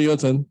right, Andrew, your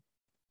turn.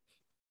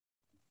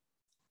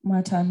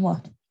 My turn.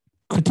 What?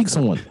 Critique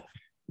someone.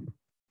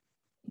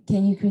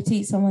 Can you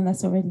critique someone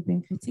that's already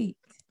been critiqued?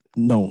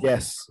 No.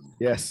 Yes,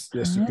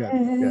 you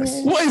can.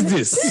 Yes. What is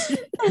this?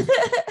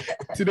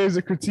 Today's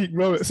a critique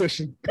moment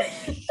session.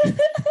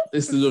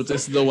 This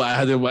is not what I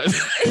had in mind.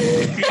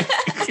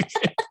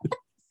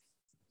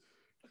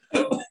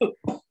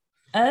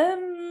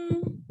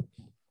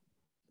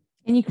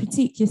 Can you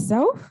critique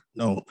yourself?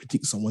 No,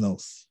 critique someone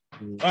else.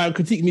 All right,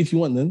 critique me if you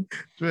want then.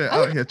 We're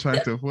out here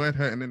trying to avoid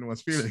hurting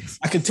anyone's feelings.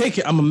 I can take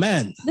it. I'm a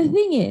man. The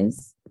thing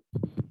is,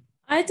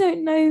 I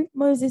don't know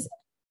Moses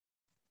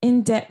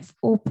in depth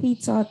or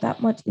Peter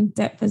that much in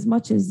depth as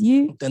much as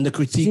you. Then the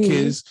critique Do.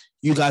 is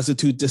you guys are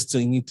too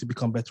distant. You need to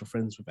become better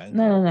friends with Andrew.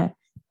 No.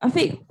 I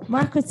think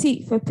my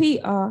critique for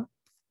Peter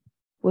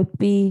would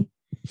be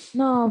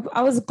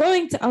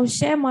I'll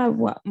share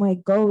what my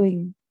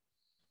going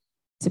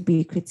to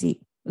be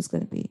critique was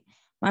going to be.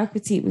 My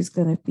critique was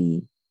going to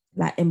be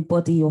like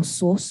embody your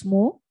source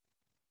more.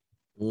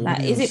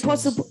 Like, is it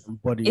possible?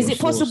 Is it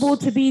possible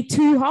to be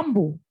too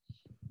humble?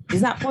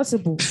 Is that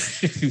possible?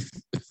 Is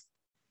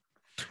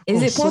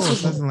it Sauce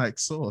possible? doesn't like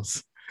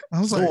sauce. I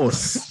was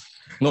Sauce.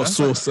 Not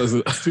sauce, as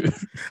it.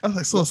 I was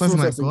like, sauce doesn't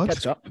like God.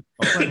 Ketchup.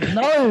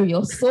 No,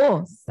 your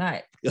sauce.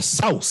 Like, Your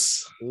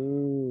sauce.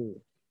 Mm.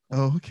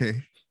 Oh,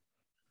 okay.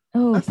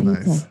 oh, That's Peter.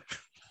 nice.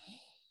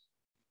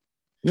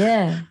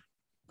 Yeah.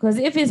 Because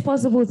if it's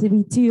possible to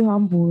be too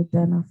humble,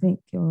 then I think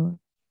you're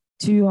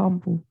too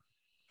humble.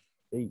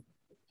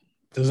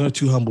 There's no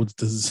too humble.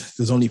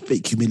 There's only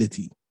fake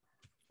humility.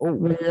 Oh,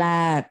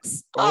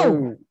 Relax.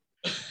 Oh.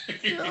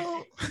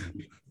 No.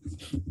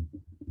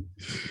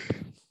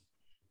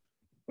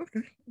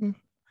 Okay.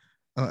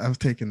 I've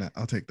taken that.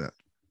 I'll take that.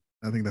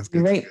 I think that's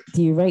good.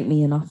 Do you rate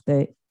me enough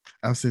though?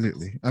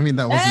 Absolutely. I mean,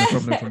 that wasn't a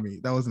problem for me.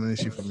 That wasn't an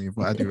issue for me,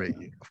 but I do rate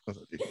you. Of course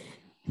I do.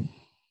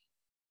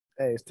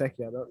 hey, it's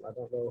techie. I don't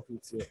know who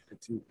to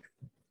critique.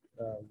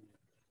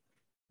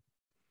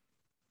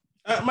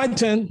 My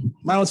turn.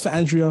 Mine was for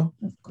Andrea. Of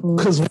course.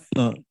 Because why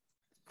not?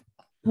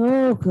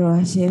 Oh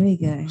gosh, here we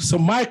go. So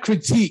my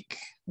critique.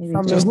 I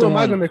mean, Just who the am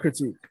I one. going to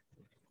critique?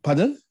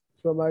 Pardon?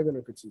 Who am I going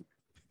to critique?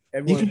 You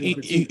Everyone's can, been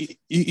critiqued.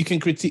 you can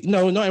critique.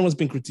 No, not everyone's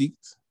been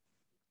critiqued.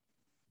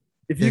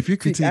 If Yeah, you if you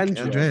critique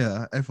Andrea,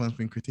 Andrea, everyone's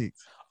been critiqued.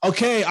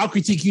 Okay, I'll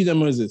critique you then,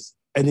 Moses.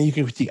 And then you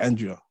can critique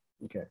Andrea.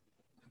 okay.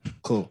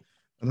 Cool.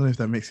 I don't know if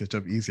that makes your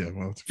job easier.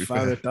 Well, to be Fine,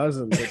 fair. it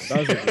doesn't. It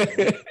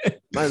doesn't.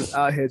 Man's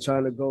out here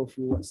trying to go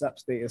through WhatsApp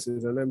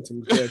statuses and them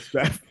to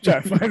try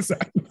to find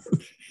something.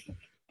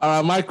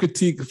 My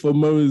critique for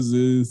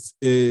Moses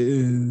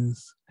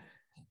is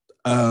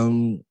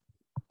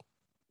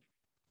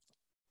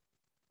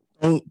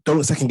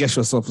don't second guess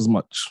yourself as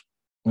much.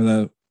 You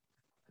know,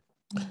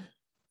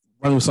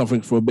 run with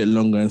something for a bit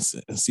longer and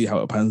see how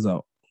it pans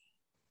out.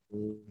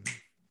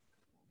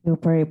 We'll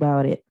pray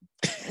about it.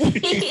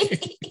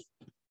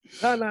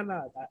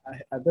 No.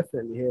 I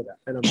definitely hear that,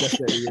 and I'm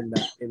definitely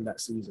in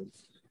that season.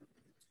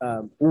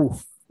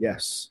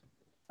 Yes.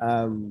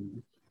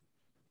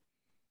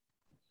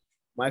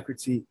 My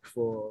critique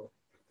for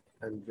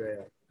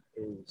Andrea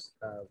is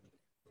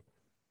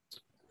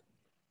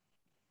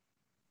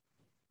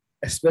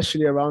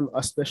especially around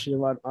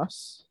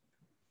us.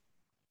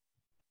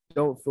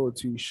 Don't feel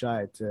too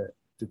shy to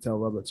tell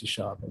Robert to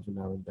shut up every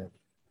now and then.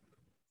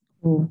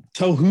 Ooh.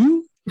 Tell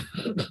who?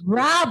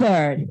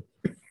 Robert,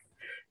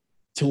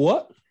 To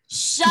what?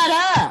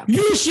 shut up.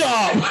 You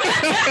shut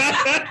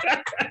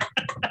up.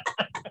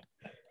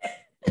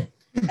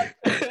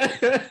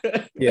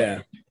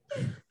 Yeah.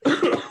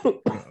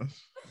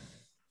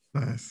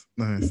 Nice.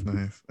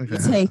 Okay.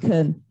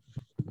 Taken.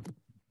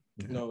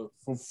 No,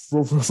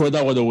 throw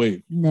that one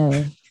away. No.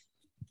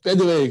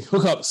 Anyway,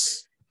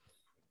 hookups.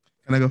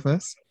 Can I go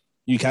first?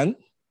 You can.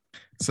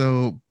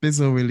 So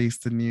Bizzo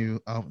released a new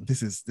album.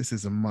 This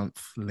is a month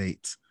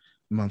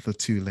or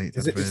two late.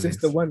 Is this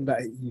the one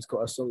that he's got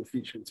a song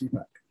featuring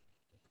Tupac?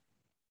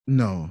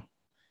 No.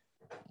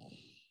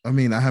 I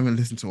mean, I haven't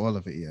listened to all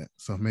of it yet,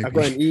 so maybe. I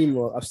got an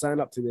email. I've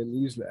signed up to their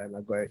newsletter, and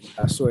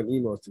I saw an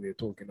email today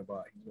talking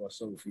about he got a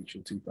song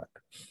featuring Tupac.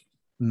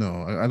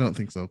 No, I don't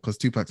think so, because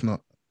Tupac's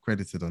not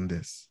credited on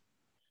this.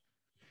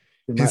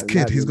 It His might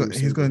kid, be he's a got new a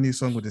single. new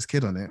song with his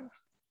kid on it.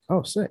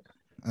 Oh, sick.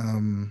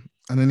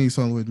 And a new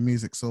song with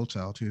Music Soul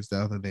Child, who's the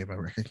other name I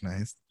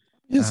recognized.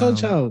 Yeah, Soul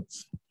Child.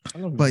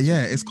 But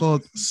yeah, it's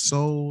called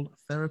Soul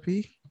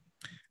Therapy.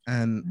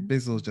 And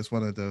Bizzle's just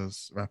one of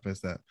those rappers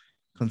that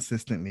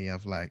consistently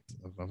I've liked.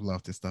 I've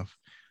loved his stuff.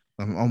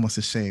 I'm almost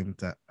ashamed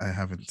that I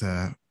haven't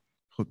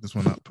hooked this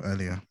one up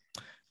earlier.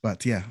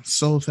 But yeah,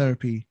 Soul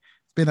Therapy.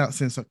 It's been out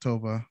since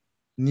October.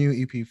 New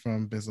EP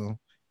from Bizzle.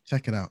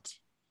 Check it out.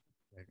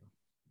 There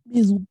you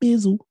Bizzle,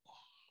 Bizzle.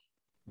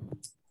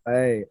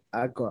 Hey,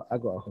 I got a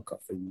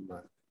hookup for you,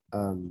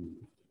 man.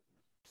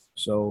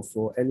 So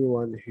for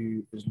anyone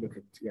who is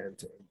looking to get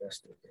into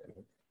investing,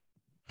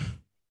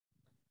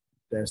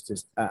 there's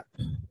this app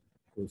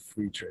called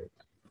Free Trade.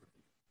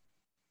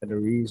 And the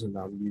reason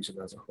I'm using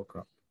it as a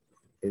hookup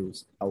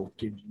is I'll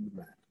give you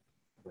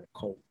my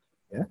code.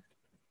 Yeah?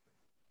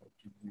 I'll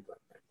give you my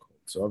code.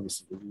 So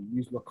obviously when you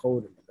use my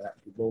code in that,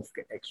 you both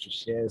get extra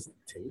shares and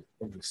take,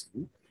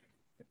 obviously.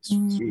 It's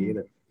free,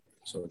 innit?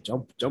 So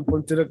jump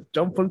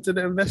onto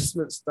the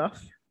investment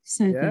stuff.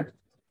 So yeah. good.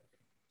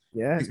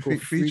 Yeah. It's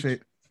called Free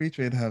Trade. Free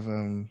Trade have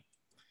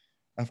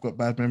I've got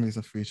bad memories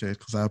of Free Trade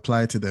because I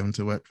applied to them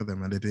to work for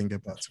them and they didn't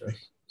get back to me.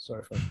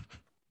 Sorry for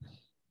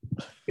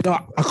You know,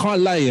 I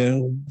can't lie. Yeah,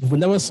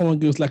 whenever someone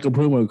gives like a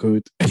promo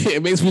code,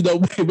 it makes me not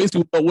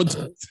want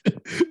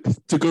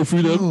to go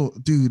through them. Oh,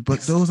 dude, but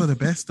those are the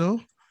best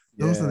though.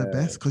 Those are the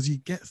best because you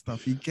get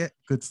stuff. You get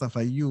good stuff.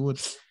 Like you would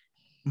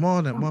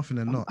more often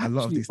than not. A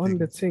lot of these on things.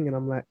 the thing, and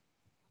I'm like,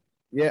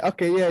 yeah,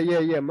 okay,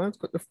 yeah. Man's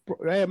got the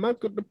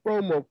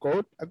promo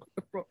code. I got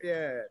the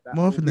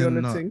More often than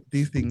the not, thing.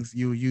 these things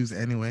you'll use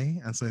anyway,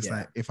 and so it's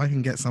like if I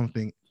can get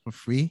something for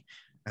free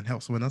and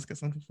help someone else get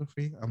something for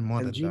free, I'm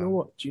more than down. Do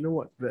you know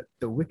what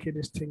the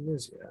wickedest thing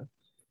is? Yeah,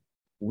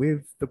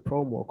 with the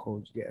promo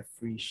code, you get a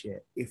free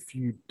share. If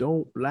you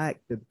don't like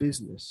the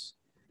business,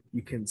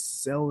 you can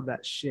sell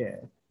that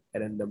share,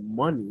 and then the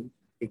money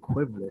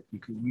equivalent, you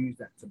can use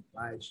that to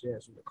buy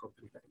shares from the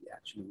company that you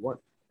actually want.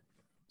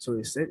 So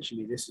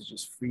essentially, this is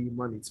just free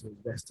money to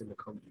invest in the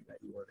company that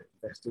you want to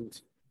invest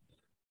into.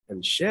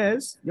 And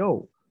shares,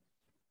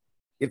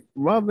 if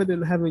rather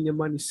than having your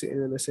money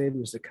sitting in a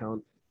savings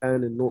account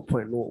earning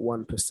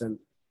 0.01%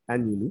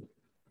 annually,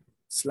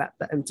 slap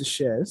that into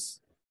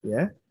shares,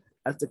 yeah?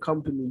 As the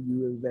company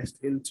you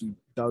invest into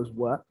does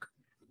work,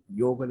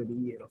 you're going to be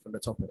eating off on the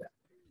top of that.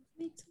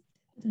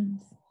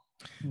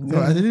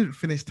 No, I didn't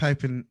finish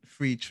typing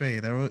Free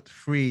Trade. I wrote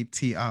Free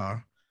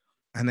TR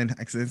and then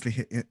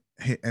accidentally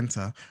hit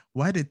enter.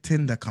 Why did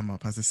Tinder come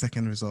up as a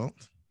second result?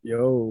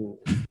 Yo,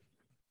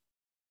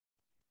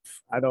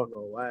 I don't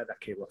know why that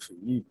came up for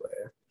you, but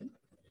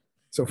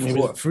so for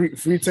what? Free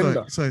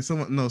Tinder? Sorry,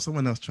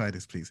 someone else try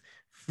this, please.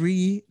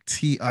 Free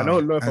TR. I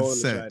don't know if I want to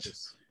search. try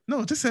this.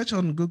 No, just search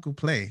on Google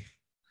Play.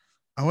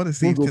 I want to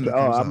see Google if Tinder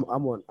Play. comes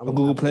I'm up. on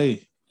Google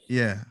Play.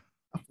 Yeah.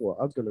 I thought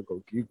I was gonna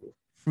go Google.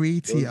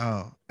 Free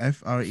TR.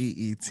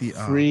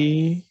 FREETR.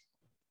 Free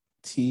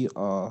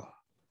TR.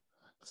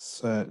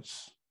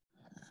 Search.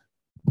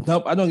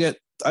 Nope, I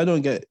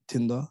don't get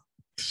Tinder.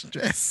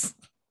 Stress.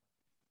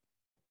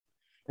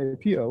 Hey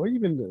Peter, what you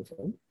been doing,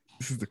 fam?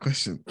 This is the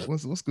question.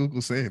 What's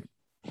Google saying?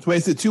 Wait,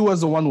 is it 2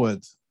 words or 1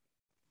 word?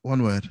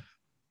 1 word.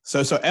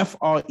 So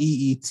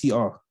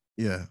FREETR.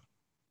 Yeah.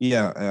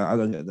 Yeah, I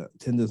don't get that.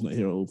 Tinder's not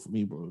here at all for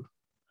me, bro.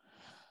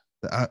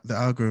 The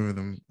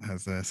algorithm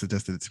has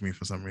suggested it to me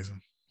for some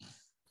reason.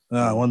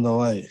 I wonder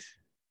why.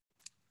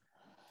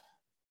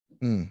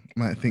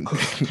 Might think.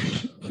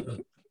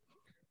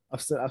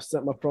 I've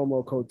sent my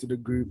promo code to the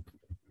group.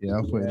 Yeah,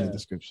 I'll put it in the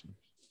description.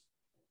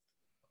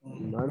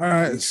 All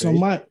right, so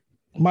my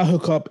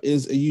hookup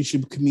is a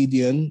YouTube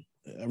comedian,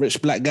 a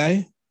rich black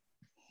guy.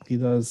 He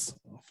does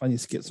funny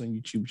skits on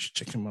YouTube. You should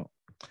check him out.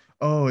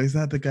 Oh, is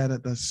that the guy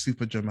that does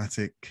super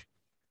dramatic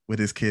with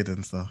his kid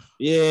and stuff?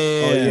 Yeah.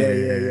 Oh,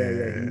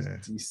 yeah.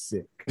 He's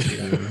sick.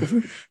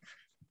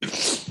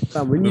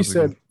 When you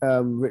said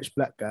rich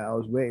black guy, I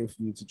was waiting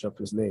for you to drop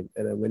his name.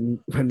 And then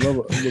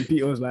when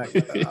Peter was like,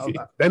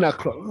 then I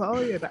clocked, oh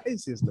yeah, that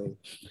is his name.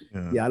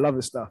 Yeah, I love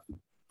his stuff.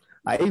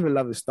 I even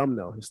love his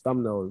thumbnail. His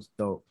thumbnail is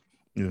dope.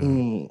 Yeah.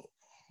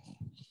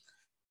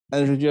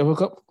 Andrew, do you have a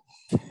hookup?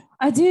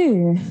 I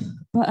do,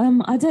 but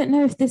I don't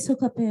know if this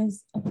hookup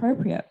is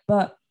appropriate,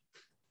 but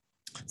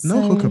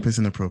no hookup is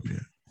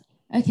inappropriate.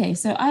 Okay,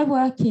 so I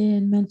work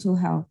in mental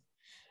health.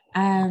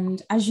 And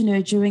as you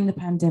know, during the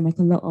pandemic,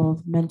 a lot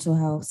of mental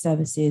health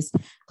services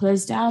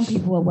closed down.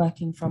 People were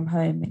working from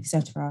home,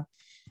 etc.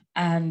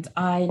 And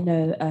I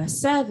know a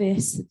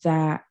service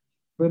that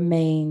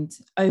remained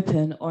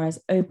open or as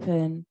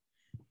open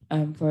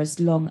for as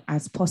long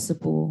as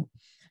possible.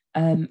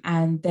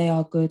 And they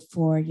are good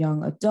for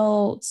young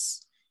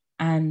adults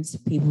and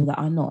people that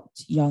are not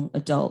young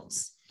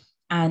adults.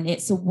 And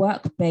it's a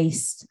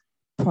work-based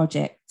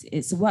project.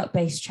 It's a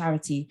work-based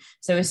charity.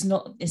 So it's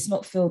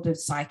not filled with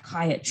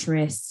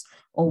psychiatrists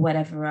or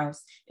whatever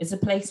else. It's a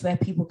place where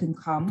people can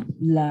come,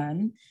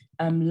 learn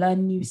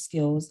new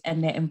skills,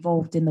 and they're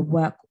involved in the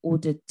work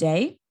ordered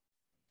day.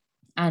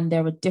 And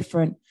there are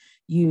different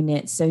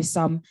units. So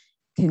some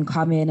can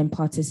come in and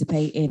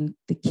participate in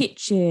the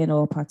kitchen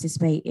or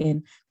participate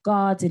in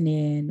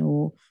gardening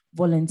or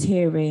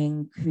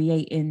volunteering,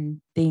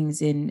 creating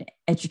things in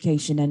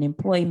education and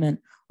employment,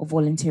 or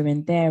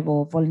volunteering there,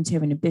 or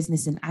volunteering in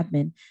business and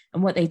admin.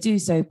 And what they do,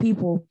 so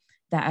people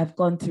that have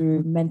gone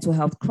through mental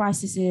health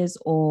crises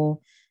or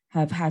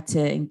have had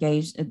to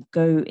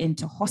go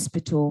into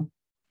hospital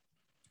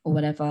or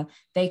whatever,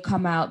 they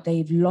come out,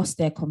 they've lost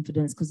their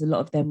confidence because a lot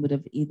of them would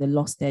have either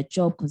lost their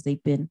job because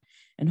they've been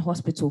in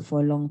hospital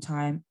for a long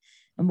time.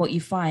 And what you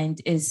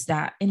find is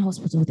that in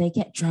hospital, they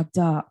get drugged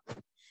up.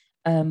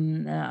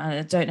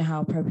 I don't know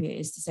how appropriate it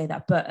is to say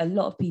that, but a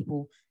lot of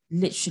people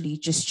literally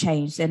just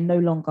change. They're no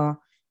longer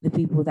the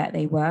people that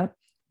they were.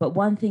 But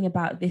one thing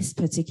about this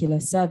particular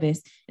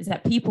service is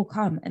that people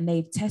come and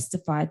they've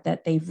testified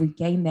that they've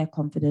regained their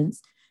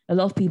confidence. A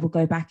lot of people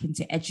go back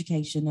into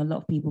education. A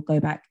lot of people go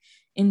back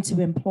into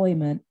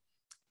employment.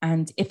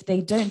 And if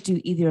they don't do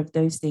either of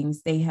those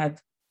things, they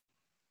have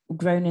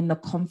grown in the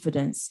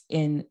confidence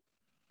in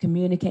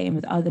communicating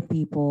with other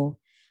people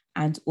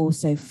and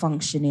also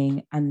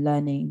functioning and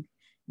learning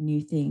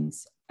new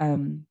things.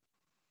 And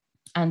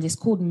it's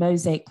called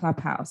Mosaic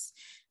Clubhouse.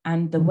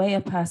 And the way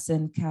a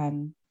person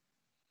can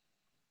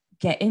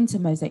get into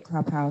Mosaic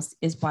Clubhouse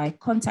is by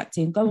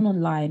going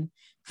online,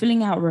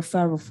 filling out a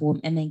referral form,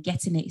 and then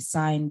getting it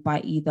signed by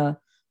either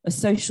a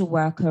social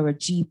worker, a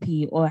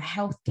GP, or a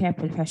healthcare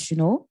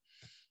professional.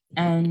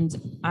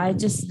 And I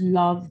just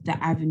love the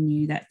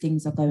avenue that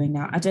things are going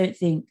now. I don't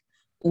think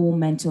all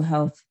mental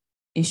health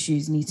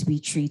issues need to be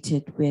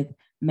treated with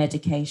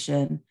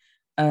medication.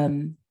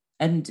 And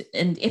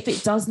if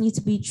it does need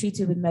to be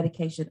treated with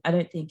medication, I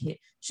don't think it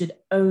should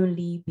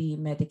only be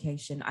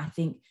medication. I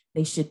think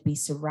they should be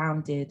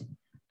surrounded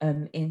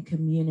in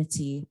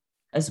community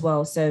as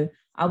well. So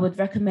I would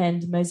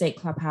recommend Mosaic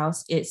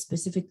Clubhouse. It's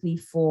specifically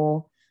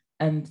for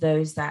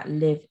those that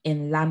live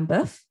in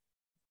Lambeth.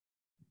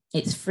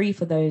 It's free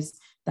for those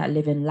that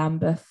live in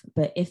Lambeth,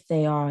 but if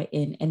they are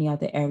in any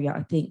other area,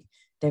 I think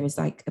there is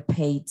like a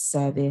paid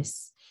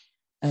service.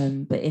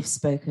 But if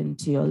spoken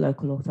to your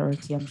local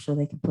authority, I'm sure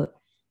they can put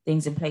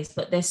things in place.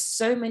 But there's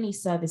so many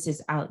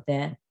services out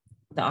there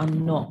that are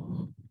not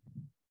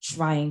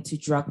trying to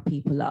drug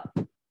people up.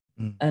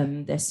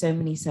 There's so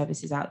many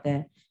services out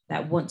there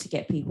that want to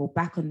get people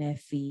back on their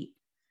feet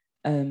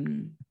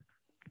and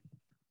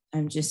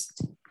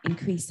just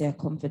increase their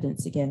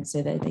confidence again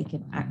so that they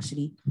can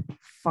actually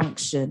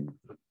function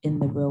in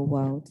the real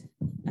world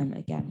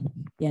again.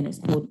 Yeah, and it's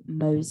called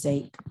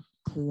Mosaic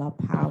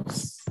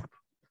Clubhouse.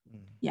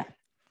 Yeah.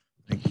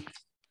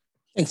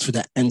 Thanks for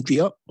that,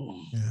 Andrea.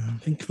 Yeah.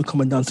 Thank you for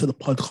coming down to the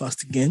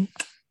podcast again.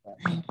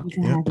 Thank you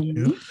for having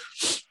me.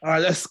 All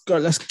right, let's go.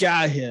 Let's get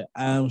out of here.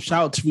 Shout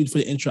out to Reed for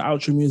the intro,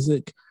 outro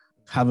music.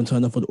 Haven't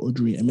turned up for the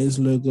Audrey and Miz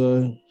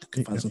logo. You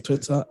can find us on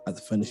Twitter at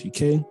The Furnace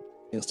UK,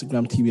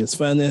 Instagram TBS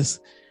Furnace.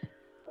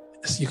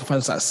 You can find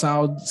us at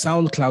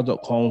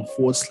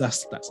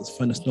soundcloud.com/that's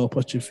Furnace no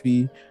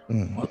apostrophe.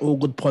 On all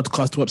good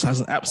podcast websites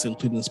and apps,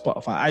 including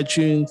Spotify,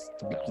 iTunes,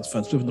 the Black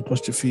Furnace with an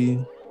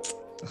apostrophe.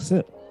 That's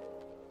it.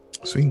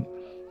 Sweet.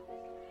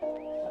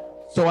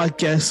 So I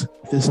guess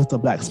this is the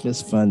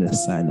Blacksmith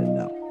Furnace signing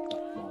out.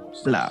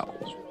 Blow.